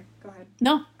 sorry, go ahead.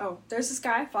 No. Oh, there's this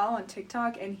guy I follow on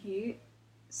TikTok, and he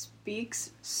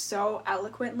speaks so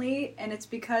eloquently, and it's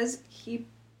because he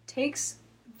takes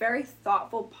very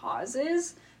thoughtful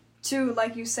pauses to,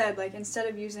 like you said, like instead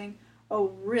of using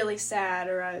really sad,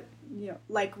 or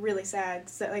like really sad,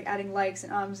 so like adding likes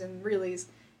and ums and reallys,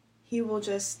 he will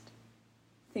just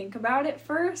think about it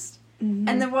first. Mm-hmm.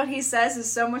 And then what he says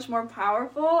is so much more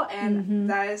powerful, and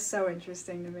that is so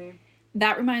interesting to me.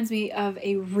 That reminds me of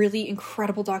a really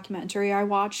incredible documentary I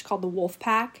watched called The Wolf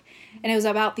Pack. And it was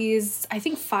about these, I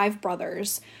think, 5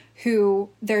 brothers who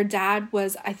their dad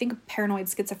was, I think, paranoid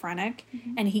schizophrenic.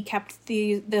 Mm-hmm. And he kept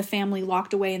the family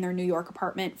locked away in their New York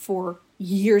apartment for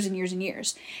years and years and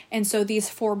years. And so these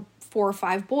four or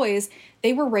five boys,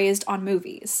 they were raised on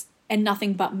movies and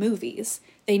nothing but movies.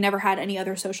 They never had any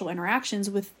other social interactions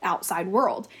with outside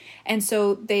world. And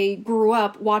so they grew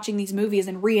up watching these movies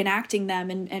and reenacting them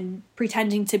and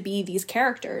pretending to be these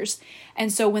characters.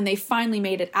 And so when they finally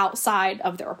made it outside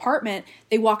of their apartment,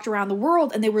 they walked around the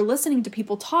world and they were listening to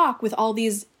people talk with all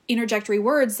these interjectory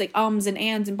words like ums and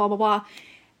ands and blah, blah, blah.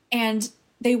 And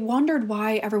they wondered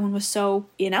why everyone was so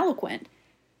ineloquent,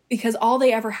 because all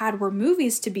they ever had were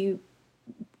movies to be,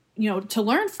 to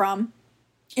learn from.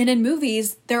 And in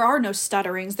movies, there are no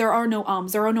stutterings, there are no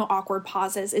ums, there are no awkward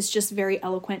pauses. It's just very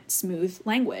eloquent, smooth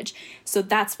language. So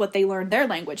that's what they learned their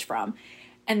language from.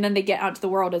 And then they get out to the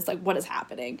world, it's like, what is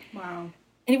happening? Wow.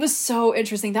 And it was so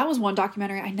interesting. That was one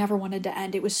documentary I never wanted to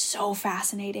end. It was so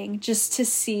fascinating just to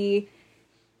see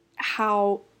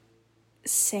how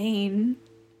sane,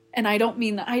 and I don't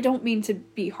mean to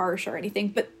be harsh or anything,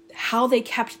 but how they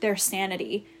kept their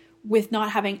sanity with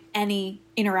not having any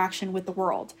interaction with the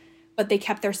world. But they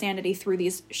kept their sanity through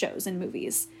these shows and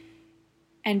movies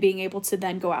and being able to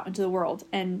then go out into the world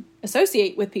and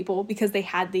associate with people because they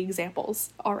had the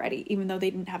examples already, even though they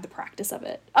didn't have the practice of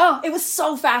it. Oh, it was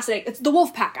so fascinating. It's The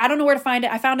Wolf Pack. I don't know where to find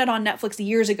it. I found it on Netflix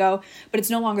years ago, but it's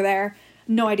no longer there.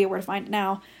 No idea where to find it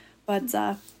now. But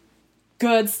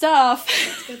good stuff.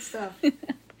 It's good stuff. I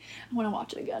want to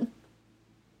watch it again.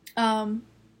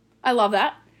 I love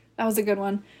that. That was a good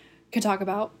one. Could talk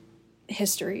about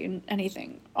history and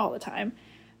anything all the time.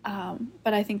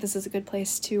 But I think this is a good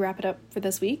place to wrap it up for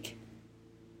this week.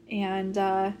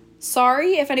 And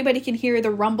sorry if anybody can hear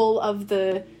the rumble of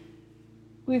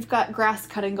we've got grass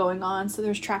cutting going on, so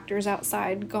there's tractors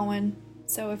outside going.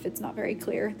 So if it's not very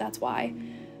clear, that's why.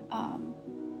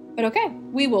 But okay,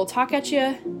 we will talk at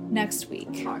you next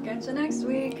week. Talk at you next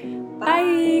week.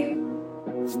 Bye.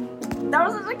 That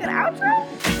was such a good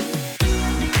outro.